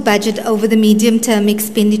total budget over the medium-term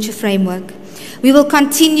expenditure framework. We will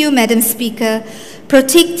continue, Madam Speaker,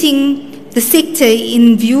 protecting the sector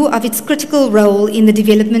in view of its critical role in the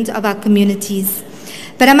development of our communities.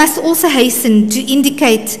 But I must also hasten to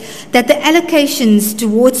indicate that the allocations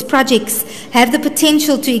towards projects have the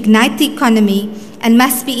potential to ignite the economy and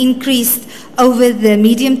must be increased over the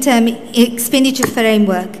medium-term expenditure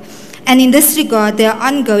framework. And in this regard, there are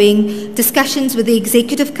ongoing discussions with the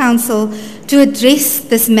Executive Council to address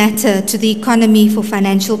this matter to the economy for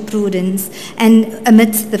financial prudence and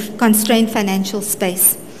amidst the constrained financial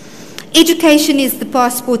space. Education is the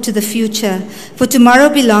passport to the future, for tomorrow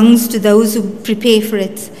belongs to those who prepare for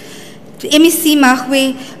it. To MEC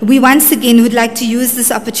Mahwe, we once again would like to use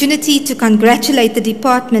this opportunity to congratulate the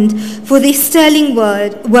department for their sterling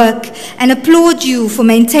work and applaud you for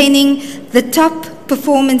maintaining the top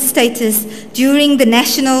performance status during the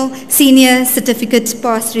National Senior Certificate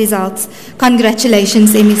Pass results.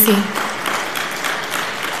 Congratulations, MEC.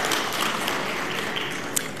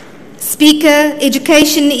 Speaker,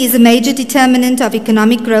 education is a major determinant of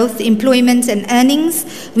economic growth, employment and earnings.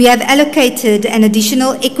 We have allocated an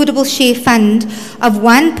additional equitable share fund of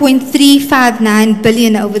 1.359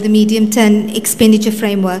 billion over the medium-term expenditure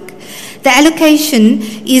framework. The allocation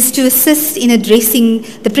is to assist in addressing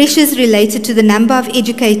the pressures related to the number of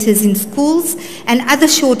educators in schools and other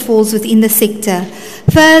shortfalls within the sector.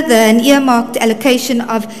 Further, an earmarked allocation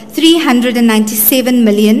of 397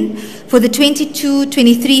 million for the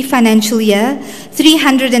 22-23 financial year,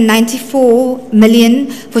 394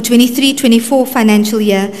 million for 23-24 financial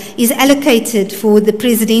year is allocated for the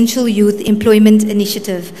Presidential Youth Employment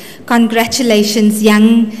Initiative. Congratulations,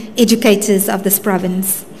 young educators of this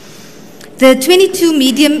province. The 22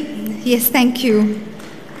 medium, yes, thank you.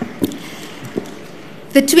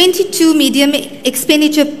 The 22 medium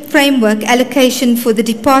expenditure framework allocation for the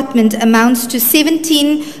department amounts to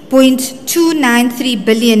 17.293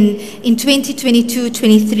 billion in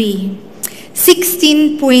 2022-23,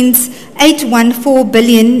 16.814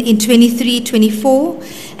 billion in 23-24,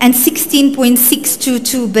 and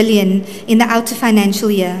 16.622 billion in the outer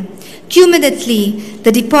financial year. Cumulatively,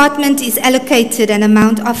 the department is allocated an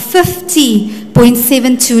amount of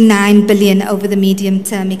 50.729 billion over the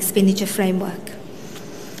medium-term expenditure framework.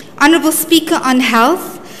 Honourable Speaker, on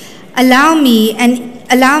health, allow me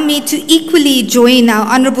to equally join our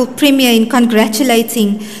Honourable Premier in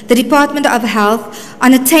congratulating the Department of Health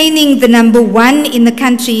on attaining the #1 in the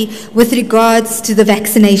country with regards to the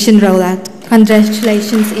vaccination rollout.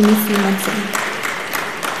 Congratulations, MEC Monson.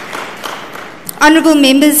 Honourable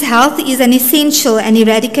Members, health is an essential in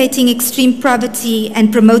eradicating extreme poverty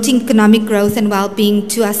and promoting economic growth and well-being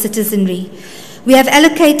to our citizenry. We have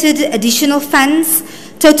allocated additional funds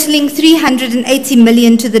totaling 380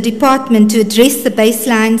 million to the department to address the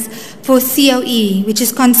baselines for COE, which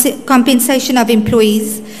is compensation of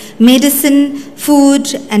employees, medicine,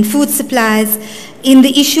 food and food supplies in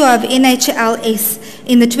the issue of NHLS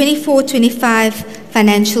in the 24-25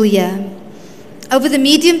 financial year. Over the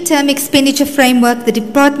medium-term expenditure framework, the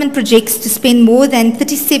department projects to spend more than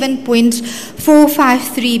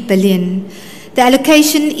 37.453 billion. The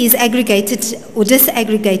allocation is aggregated or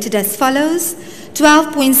disaggregated as follows: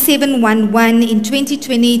 12.711 in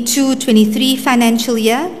 2022-23 financial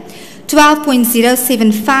year,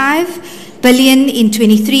 12.075 billion in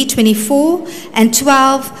 23-24, and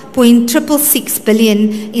 12.666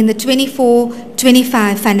 billion in the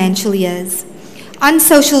 24-25 financial years. On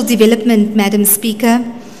social development, Madam Speaker,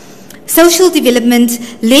 social development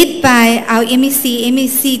led by our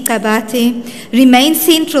MEC Kabate remains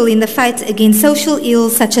central in the fight against social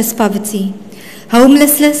ills such as poverty,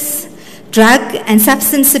 homelessness, drug and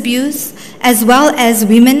substance abuse, as well as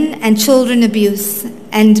women and children abuse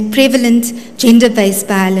and prevalent gender-based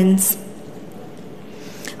violence.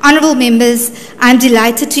 Honourable Members, I am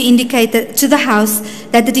delighted to indicate to the House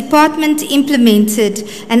that the department implemented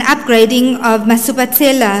an upgrading of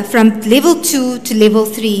Masubatela from level 2 to level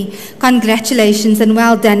 3. Congratulations and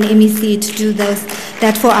well done, MEC, to do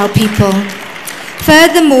that for our people.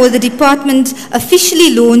 Furthermore, the department officially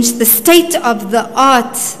launched the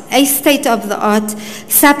state-of-the-art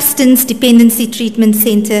Substance Dependency Treatment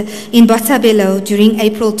Centre in Botshabelo during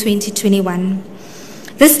April 2021.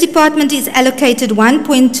 This department is allocated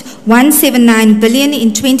 1.179 billion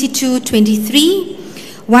in 22-23,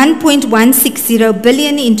 1.160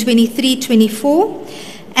 billion in 23-24,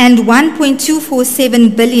 and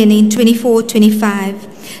 1.247 billion in 24-25.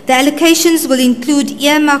 The allocations will include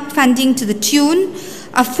earmarked funding to the tune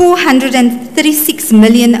of 436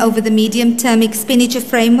 million over the medium-term expenditure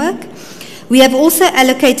framework. We have also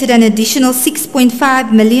allocated an additional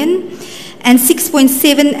 6.5 million and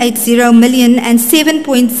 6.780 million and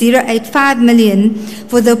 7.085 million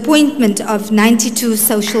for the appointment of 92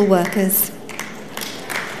 social workers.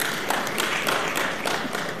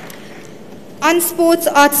 On sports,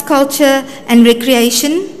 arts, culture and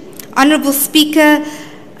recreation, Honourable Speaker,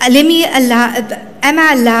 am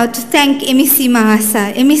I allowed to thank MEC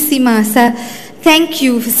Mahasa? MEC Mahasa, thank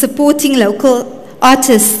you for supporting local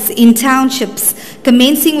artists in townships,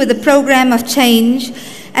 commencing with a program of change,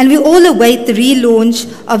 and we all await the relaunch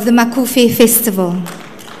of the Makufe Festival.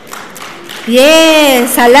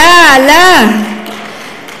 Yes, Allah, Allah.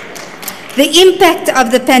 The impact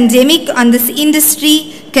of the pandemic on this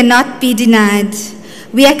industry cannot be denied.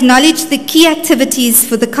 We acknowledge the key activities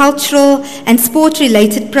for the cultural and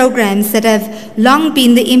sport-related programs that have long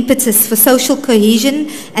been the impetus for social cohesion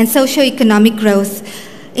and socio-economic growth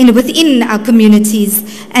within our communities,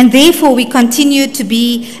 and therefore we continue to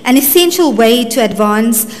be an essential way to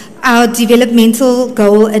advance our developmental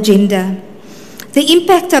goal agenda. The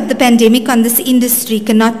impact of the pandemic on this industry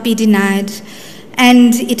cannot be denied,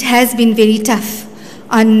 and it has been very tough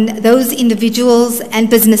on those individuals and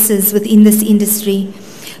businesses within this industry.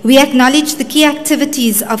 We acknowledge the key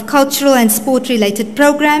activities of cultural and sport-related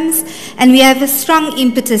programs, and we have a strong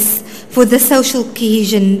impetus for the social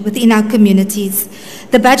cohesion within our communities.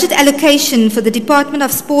 The budget allocation for the Department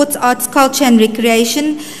of Sports, Arts, Culture and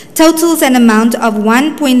Recreation totals an amount of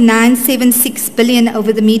 1.976 billion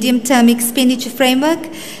over the medium-term expenditure framework,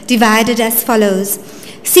 divided as follows: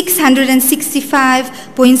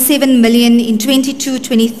 665.7 million in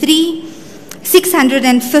 22-23,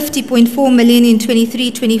 650.4 million in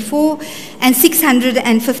 23-24, and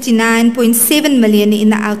 659.7 million in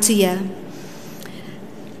the outer year.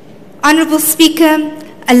 Honourable Speaker,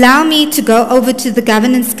 allow me to go over to the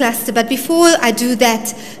governance cluster, but before I do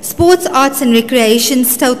that, sports, arts and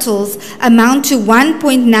recreation's totals amount to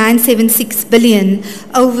 1.976 billion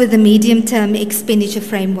over the medium-term expenditure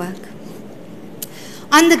framework.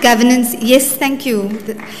 On the governance, yes, thank you.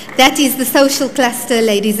 That is the social cluster,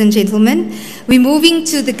 ladies and gentlemen. We're moving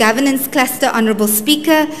to the governance cluster, Honourable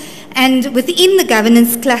Speaker, and within the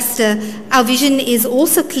governance cluster, our vision is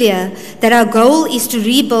also clear that our goal is to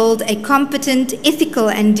rebuild a competent, ethical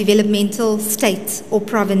and developmental state or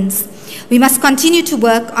province. We must continue to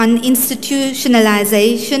work on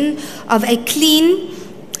institutionalization of a clean,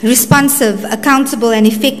 responsive, accountable and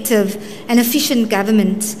effective and efficient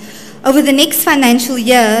government. Over the next financial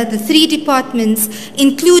year, the three departments,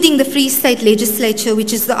 including the Free State Legislature,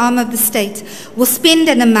 which is the arm of the state, will spend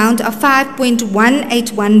an amount of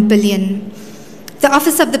 5.181 billion. the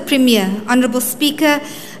Office of the Premier. Honourable Speaker,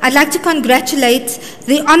 I'd like to congratulate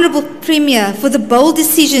the Honourable Premier for the bold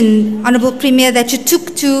decision, Honourable Premier, that you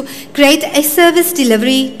took to create a service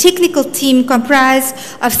delivery technical team comprised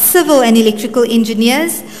of civil and electrical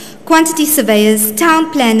engineers, quantity surveyors,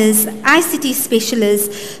 town planners, ICT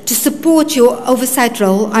specialists to support your oversight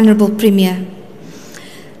role, Honourable Premier.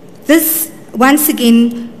 This, once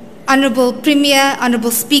again, Honourable Premier,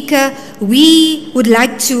 Honourable Speaker, we would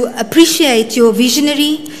like to appreciate your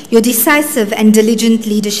visionary, your decisive and diligent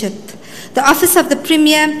leadership. The Office of the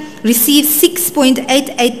Premier received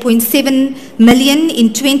 6.88.7 million in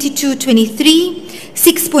 22-23,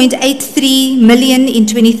 6.83 million in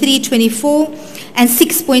 23-24, and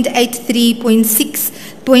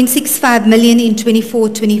 6.83.65 million in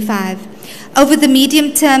 24-25. Over the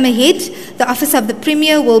medium term ahead, the Office of the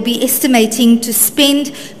Premier will be estimating to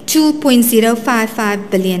spend 2.055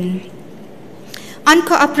 billion. On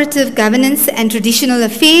cooperative governance and traditional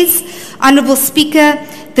affairs, Honourable Speaker,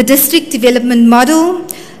 the district development model,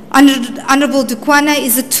 Honourable Dukwana,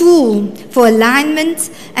 is a tool for alignment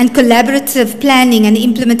and collaborative planning and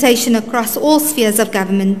implementation across all spheres of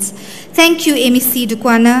government. Thank you, MEC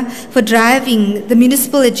Dukwana, for driving the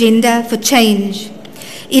municipal agenda for change.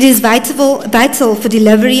 It is vital for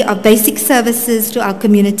delivery of basic services to our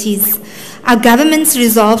communities. Our government's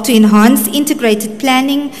resolve to enhance integrated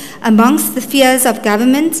planning amongst the spheres of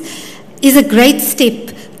government is a great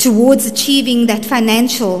step towards achieving that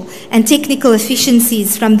financial and technical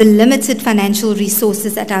efficiencies from the limited financial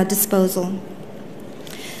resources at our disposal.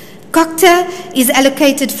 COCTA is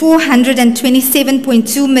allocated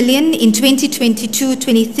 427.2 million in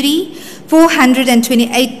 2022-23,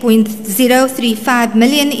 428.035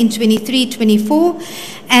 million in 23-24,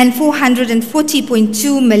 and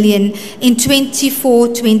 440.2 million in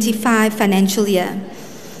 24-25 financial year.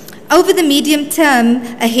 Over the medium term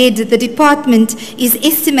ahead, the department is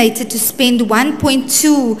estimated to spend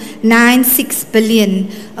 1.296 billion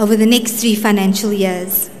over the next 3 financial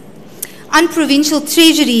years. On provincial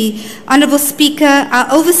treasury, Honourable Speaker, our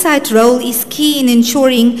oversight role is key in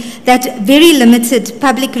ensuring that very limited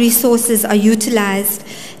public resources are utilised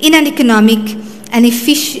in an economic and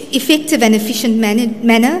effective and efficient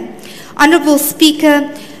manner. Honourable Speaker,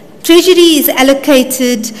 Treasury is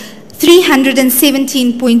allocated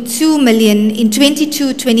 317.2 million in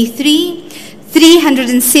 22-23,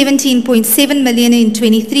 317.7 million in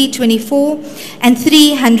 23-24, and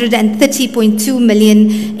 330.2 million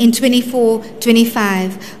in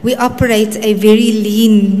 24-25. We operate a very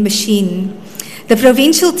lean machine. The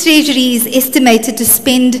provincial treasury is estimated to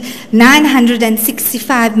spend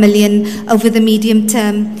 965 million over the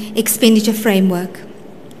medium-term expenditure framework.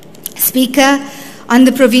 Speaker, on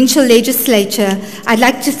the provincial legislature, I'd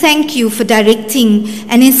like to thank you for directing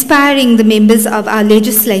and inspiring the members of our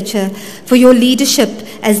legislature for your leadership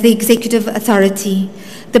as the executive authority.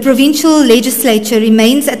 The provincial legislature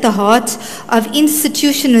remains at the heart of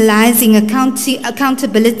institutionalizing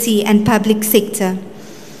accountability and public sector.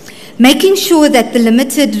 Making sure that the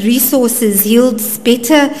limited resources yields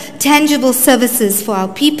better, tangible services for our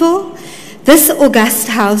people. This august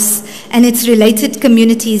house and its related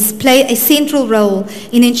communities play a central role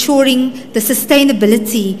in ensuring the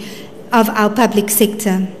sustainability of our public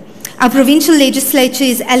sector. Our provincial legislature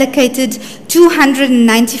is allocated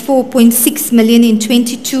 294.6 million in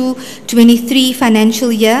 22-23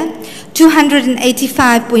 financial year,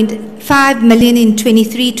 285.5 million in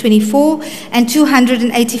 23-24, and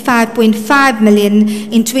 285.5 million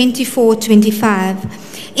in 24-25.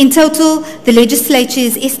 In total, the legislature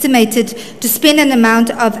is estimated to spend an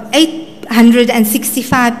amount of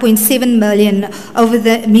 865.7 million over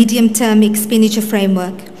the medium-term expenditure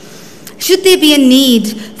framework. Should there be a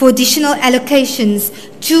need for additional allocations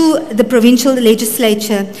to the provincial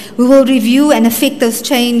legislature, we will review and effect those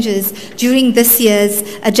changes during this year's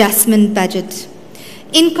adjustment budget.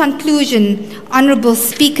 In conclusion, Honourable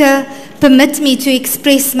Speaker, permit me to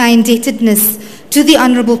express my indebtedness to the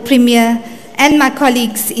Honourable Premier and my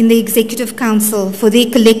colleagues in the Executive Council for their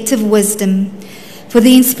collective wisdom, for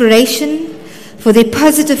the inspiration, for their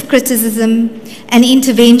positive criticism and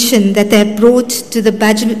intervention that they have brought to the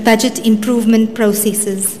budget improvement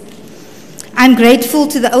processes. I'm grateful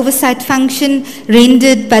to the oversight function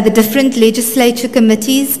rendered by the different legislature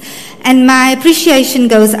committees, and my appreciation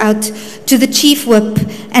goes out to the Chief Whip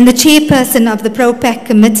and the Chairperson of the ProPAC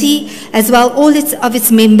Committee, as well all of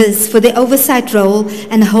its members for their oversight role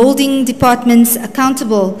and holding departments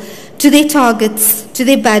accountable to their targets, to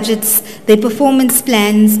their budgets, their performance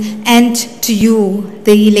plans, and to you,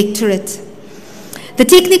 the electorate. The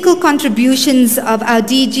technical contributions of our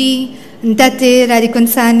DG, Ntate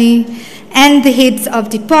Radikonsani, and the heads of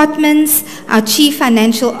departments, our chief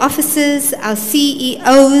financial officers, our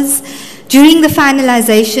CEOs, during the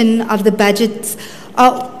finalization of the budgets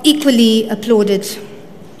are equally applauded.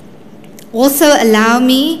 Also allow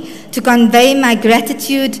me to convey my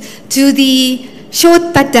gratitude to the short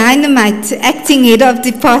but dynamite acting head of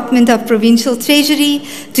department of Provincial Treasury,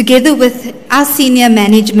 together with our senior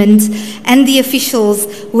management and the officials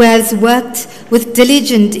who has worked with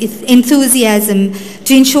diligent enthusiasm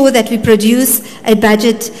to ensure that we produce a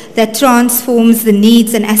budget that transforms the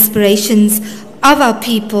needs and aspirations of our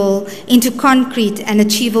people into concrete and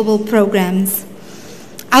achievable programs.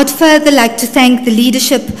 I would further like to thank the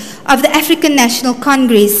leadership of the African National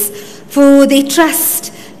Congress for their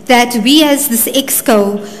trust that we as this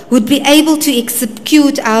EXCO would be able to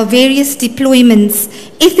execute our various deployments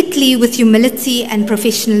ethically with humility and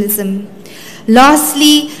professionalism.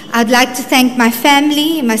 Lastly, I'd like to thank my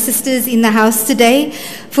family, my sisters in the house today,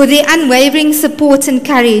 for their unwavering support and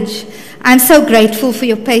courage. I'm so grateful for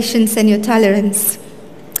your patience and your tolerance.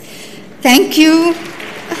 Thank you.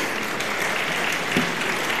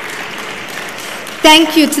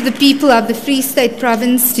 Thank you to the people of the Free State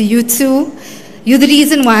Province, to you too. You're the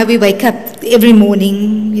reason why we wake up every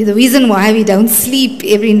morning. You're the reason why we don't sleep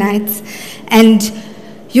every night. And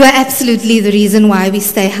you are absolutely the reason why we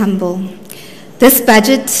stay humble. This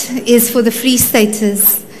budget is for the Free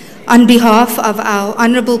Staters on behalf of our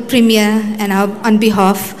Honourable Premier and on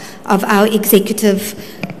behalf of our Executive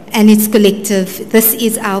and its collective. This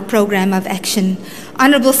is our program of action.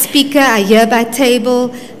 Honourable Speaker, I hereby table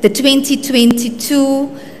the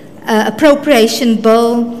 2022 appropriation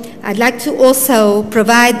bill. I'd like to also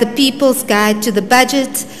provide the People's Guide to the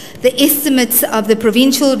Budget, the estimates of the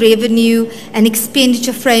Provincial Revenue and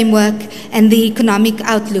Expenditure Framework, and the Economic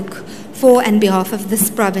Outlook for and behalf of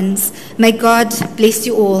this province. May God bless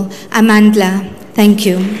you all. Amandla. Thank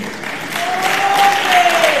you.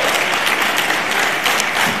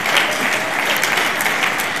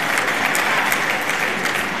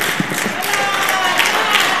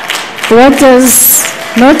 What does,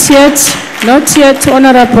 not yet,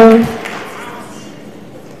 Honorable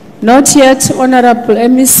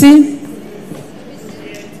MEC.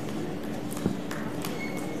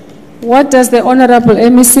 What does the Honorable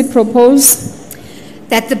MEC propose?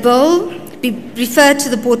 That the bill be referred to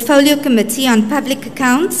the Portfolio Committee on Public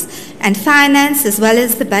Accounts and Finance, as well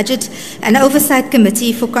as the Budget and Oversight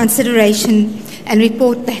Committee for consideration and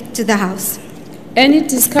report back to the House. Any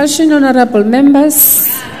discussion, Honorable Members?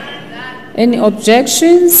 Any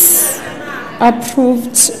objections?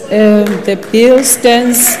 Approved. The bill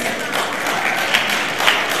stands.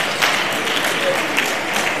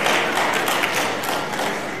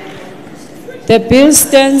 The bill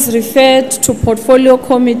stands referred to Portfolio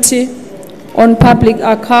Committee on Public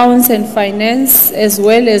Accounts and Finance, as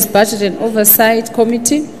well as Budget and Oversight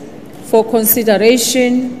Committee for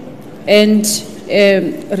consideration and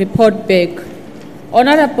report back.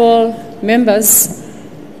 Honorable Members,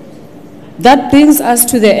 that brings us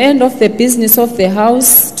to the end of the business of the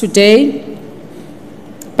House today.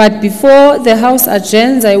 But before the House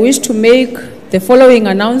adjourns, I wish to make the following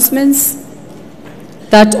announcements: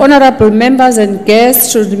 that honorable members and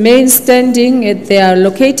guests should remain standing at their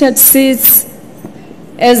located seats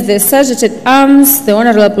as the Sergeant at Arms, the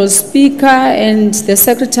Honorable Speaker, and the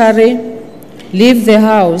Secretary leave the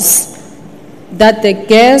House. That the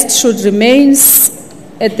guests should remain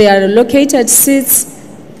at their located seats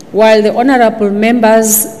while the honorable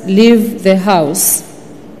members leave the House.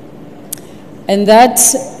 And that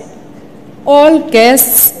all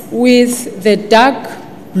guests with the dark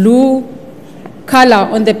blue color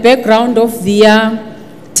on the background of their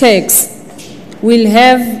text will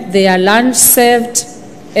have their lunch served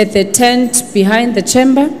at the tent behind the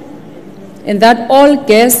chamber, and that all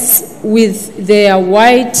guests with their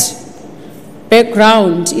white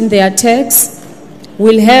background in their text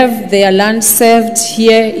will have their lunch served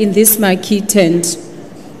here in this marquee tent.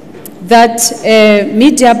 That a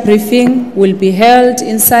media briefing will be held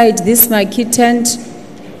inside this marquee tent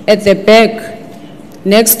at the back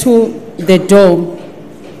next to the door.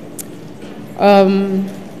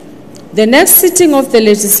 The next sitting of the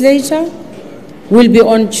legislature will be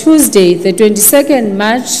on Tuesday, the 22nd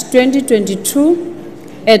March 2022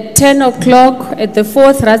 at 10 o'clock at the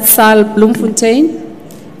 4th Ratsal, Bloemfontein.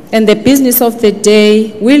 And the business of the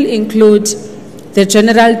day will include the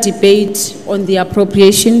general debate on the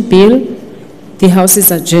appropriation bill. The House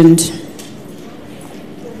is adjourned.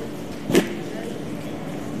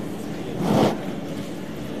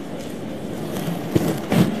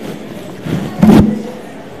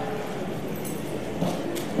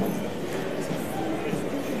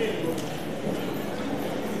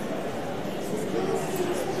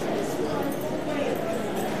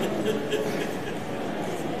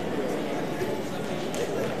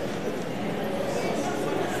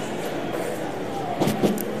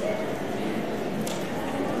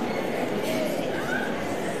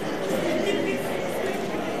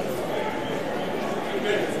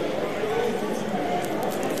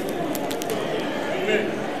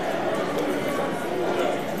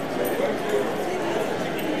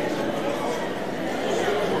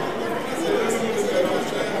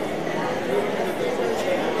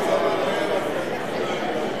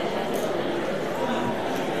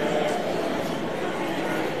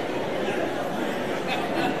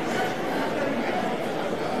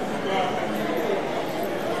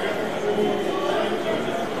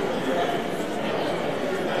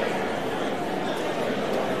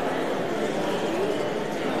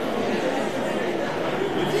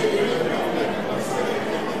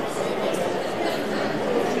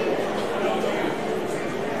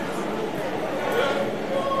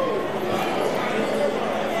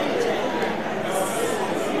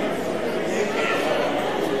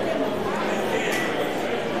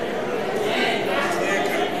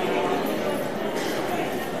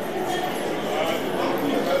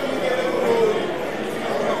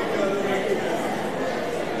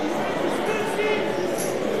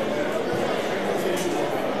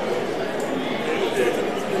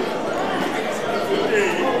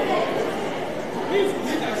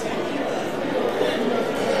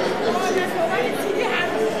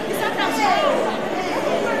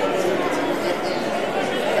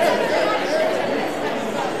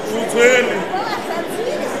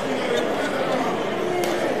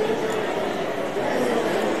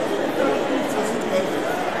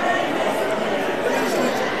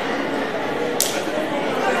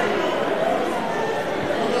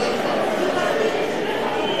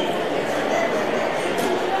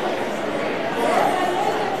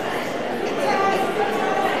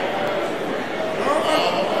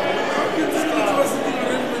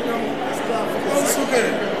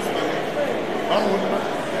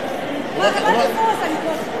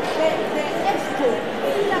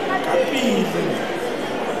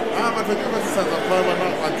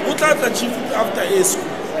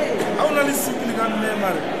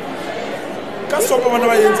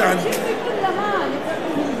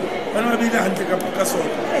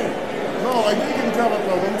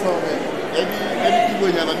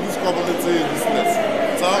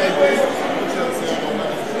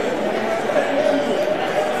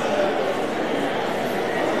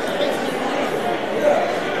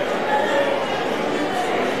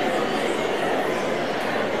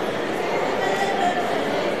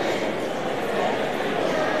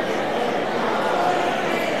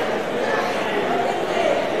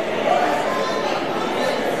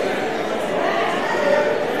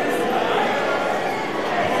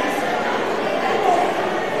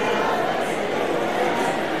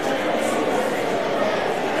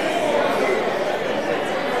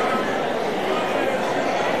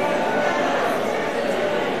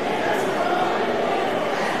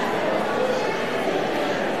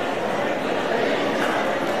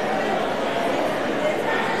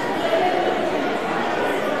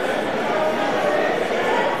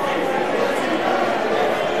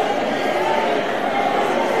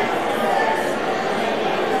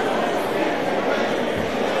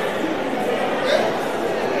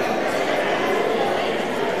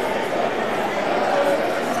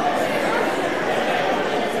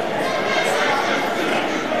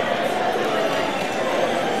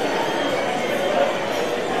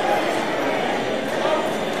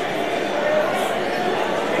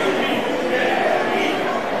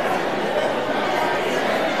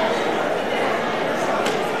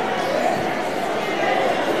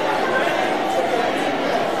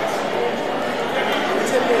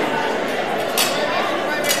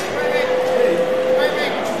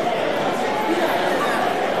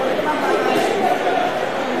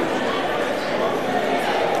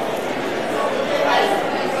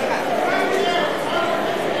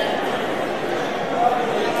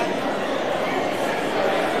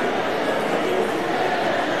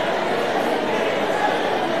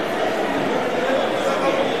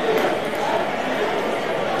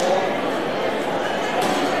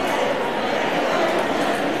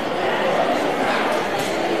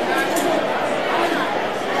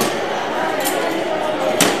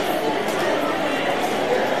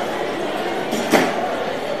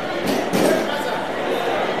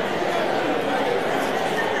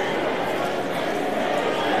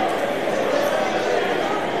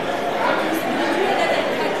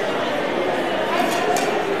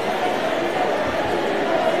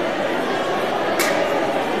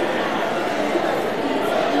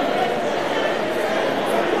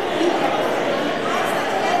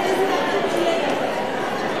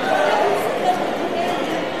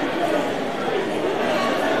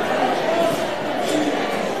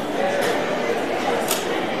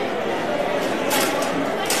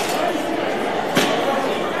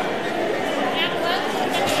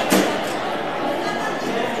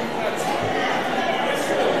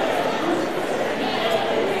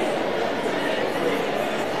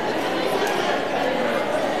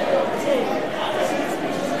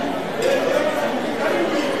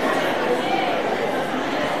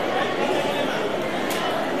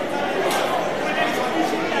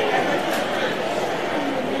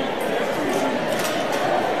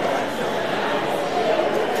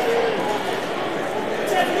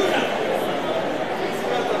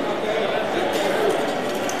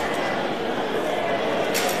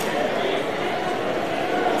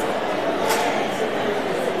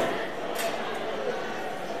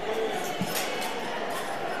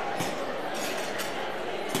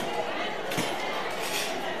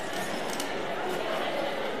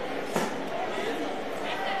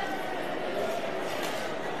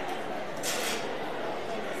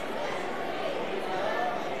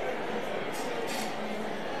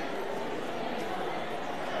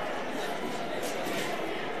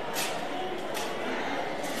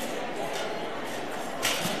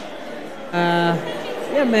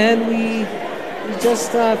 Yeah, man, we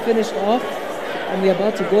just finished off and we're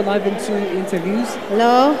about to go live into interviews.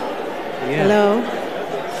 Hello? Yeah. Hello?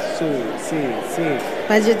 So, see.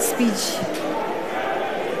 Budget speech.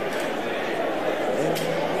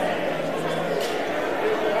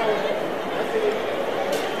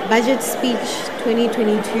 Budget Speech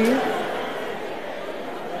 2022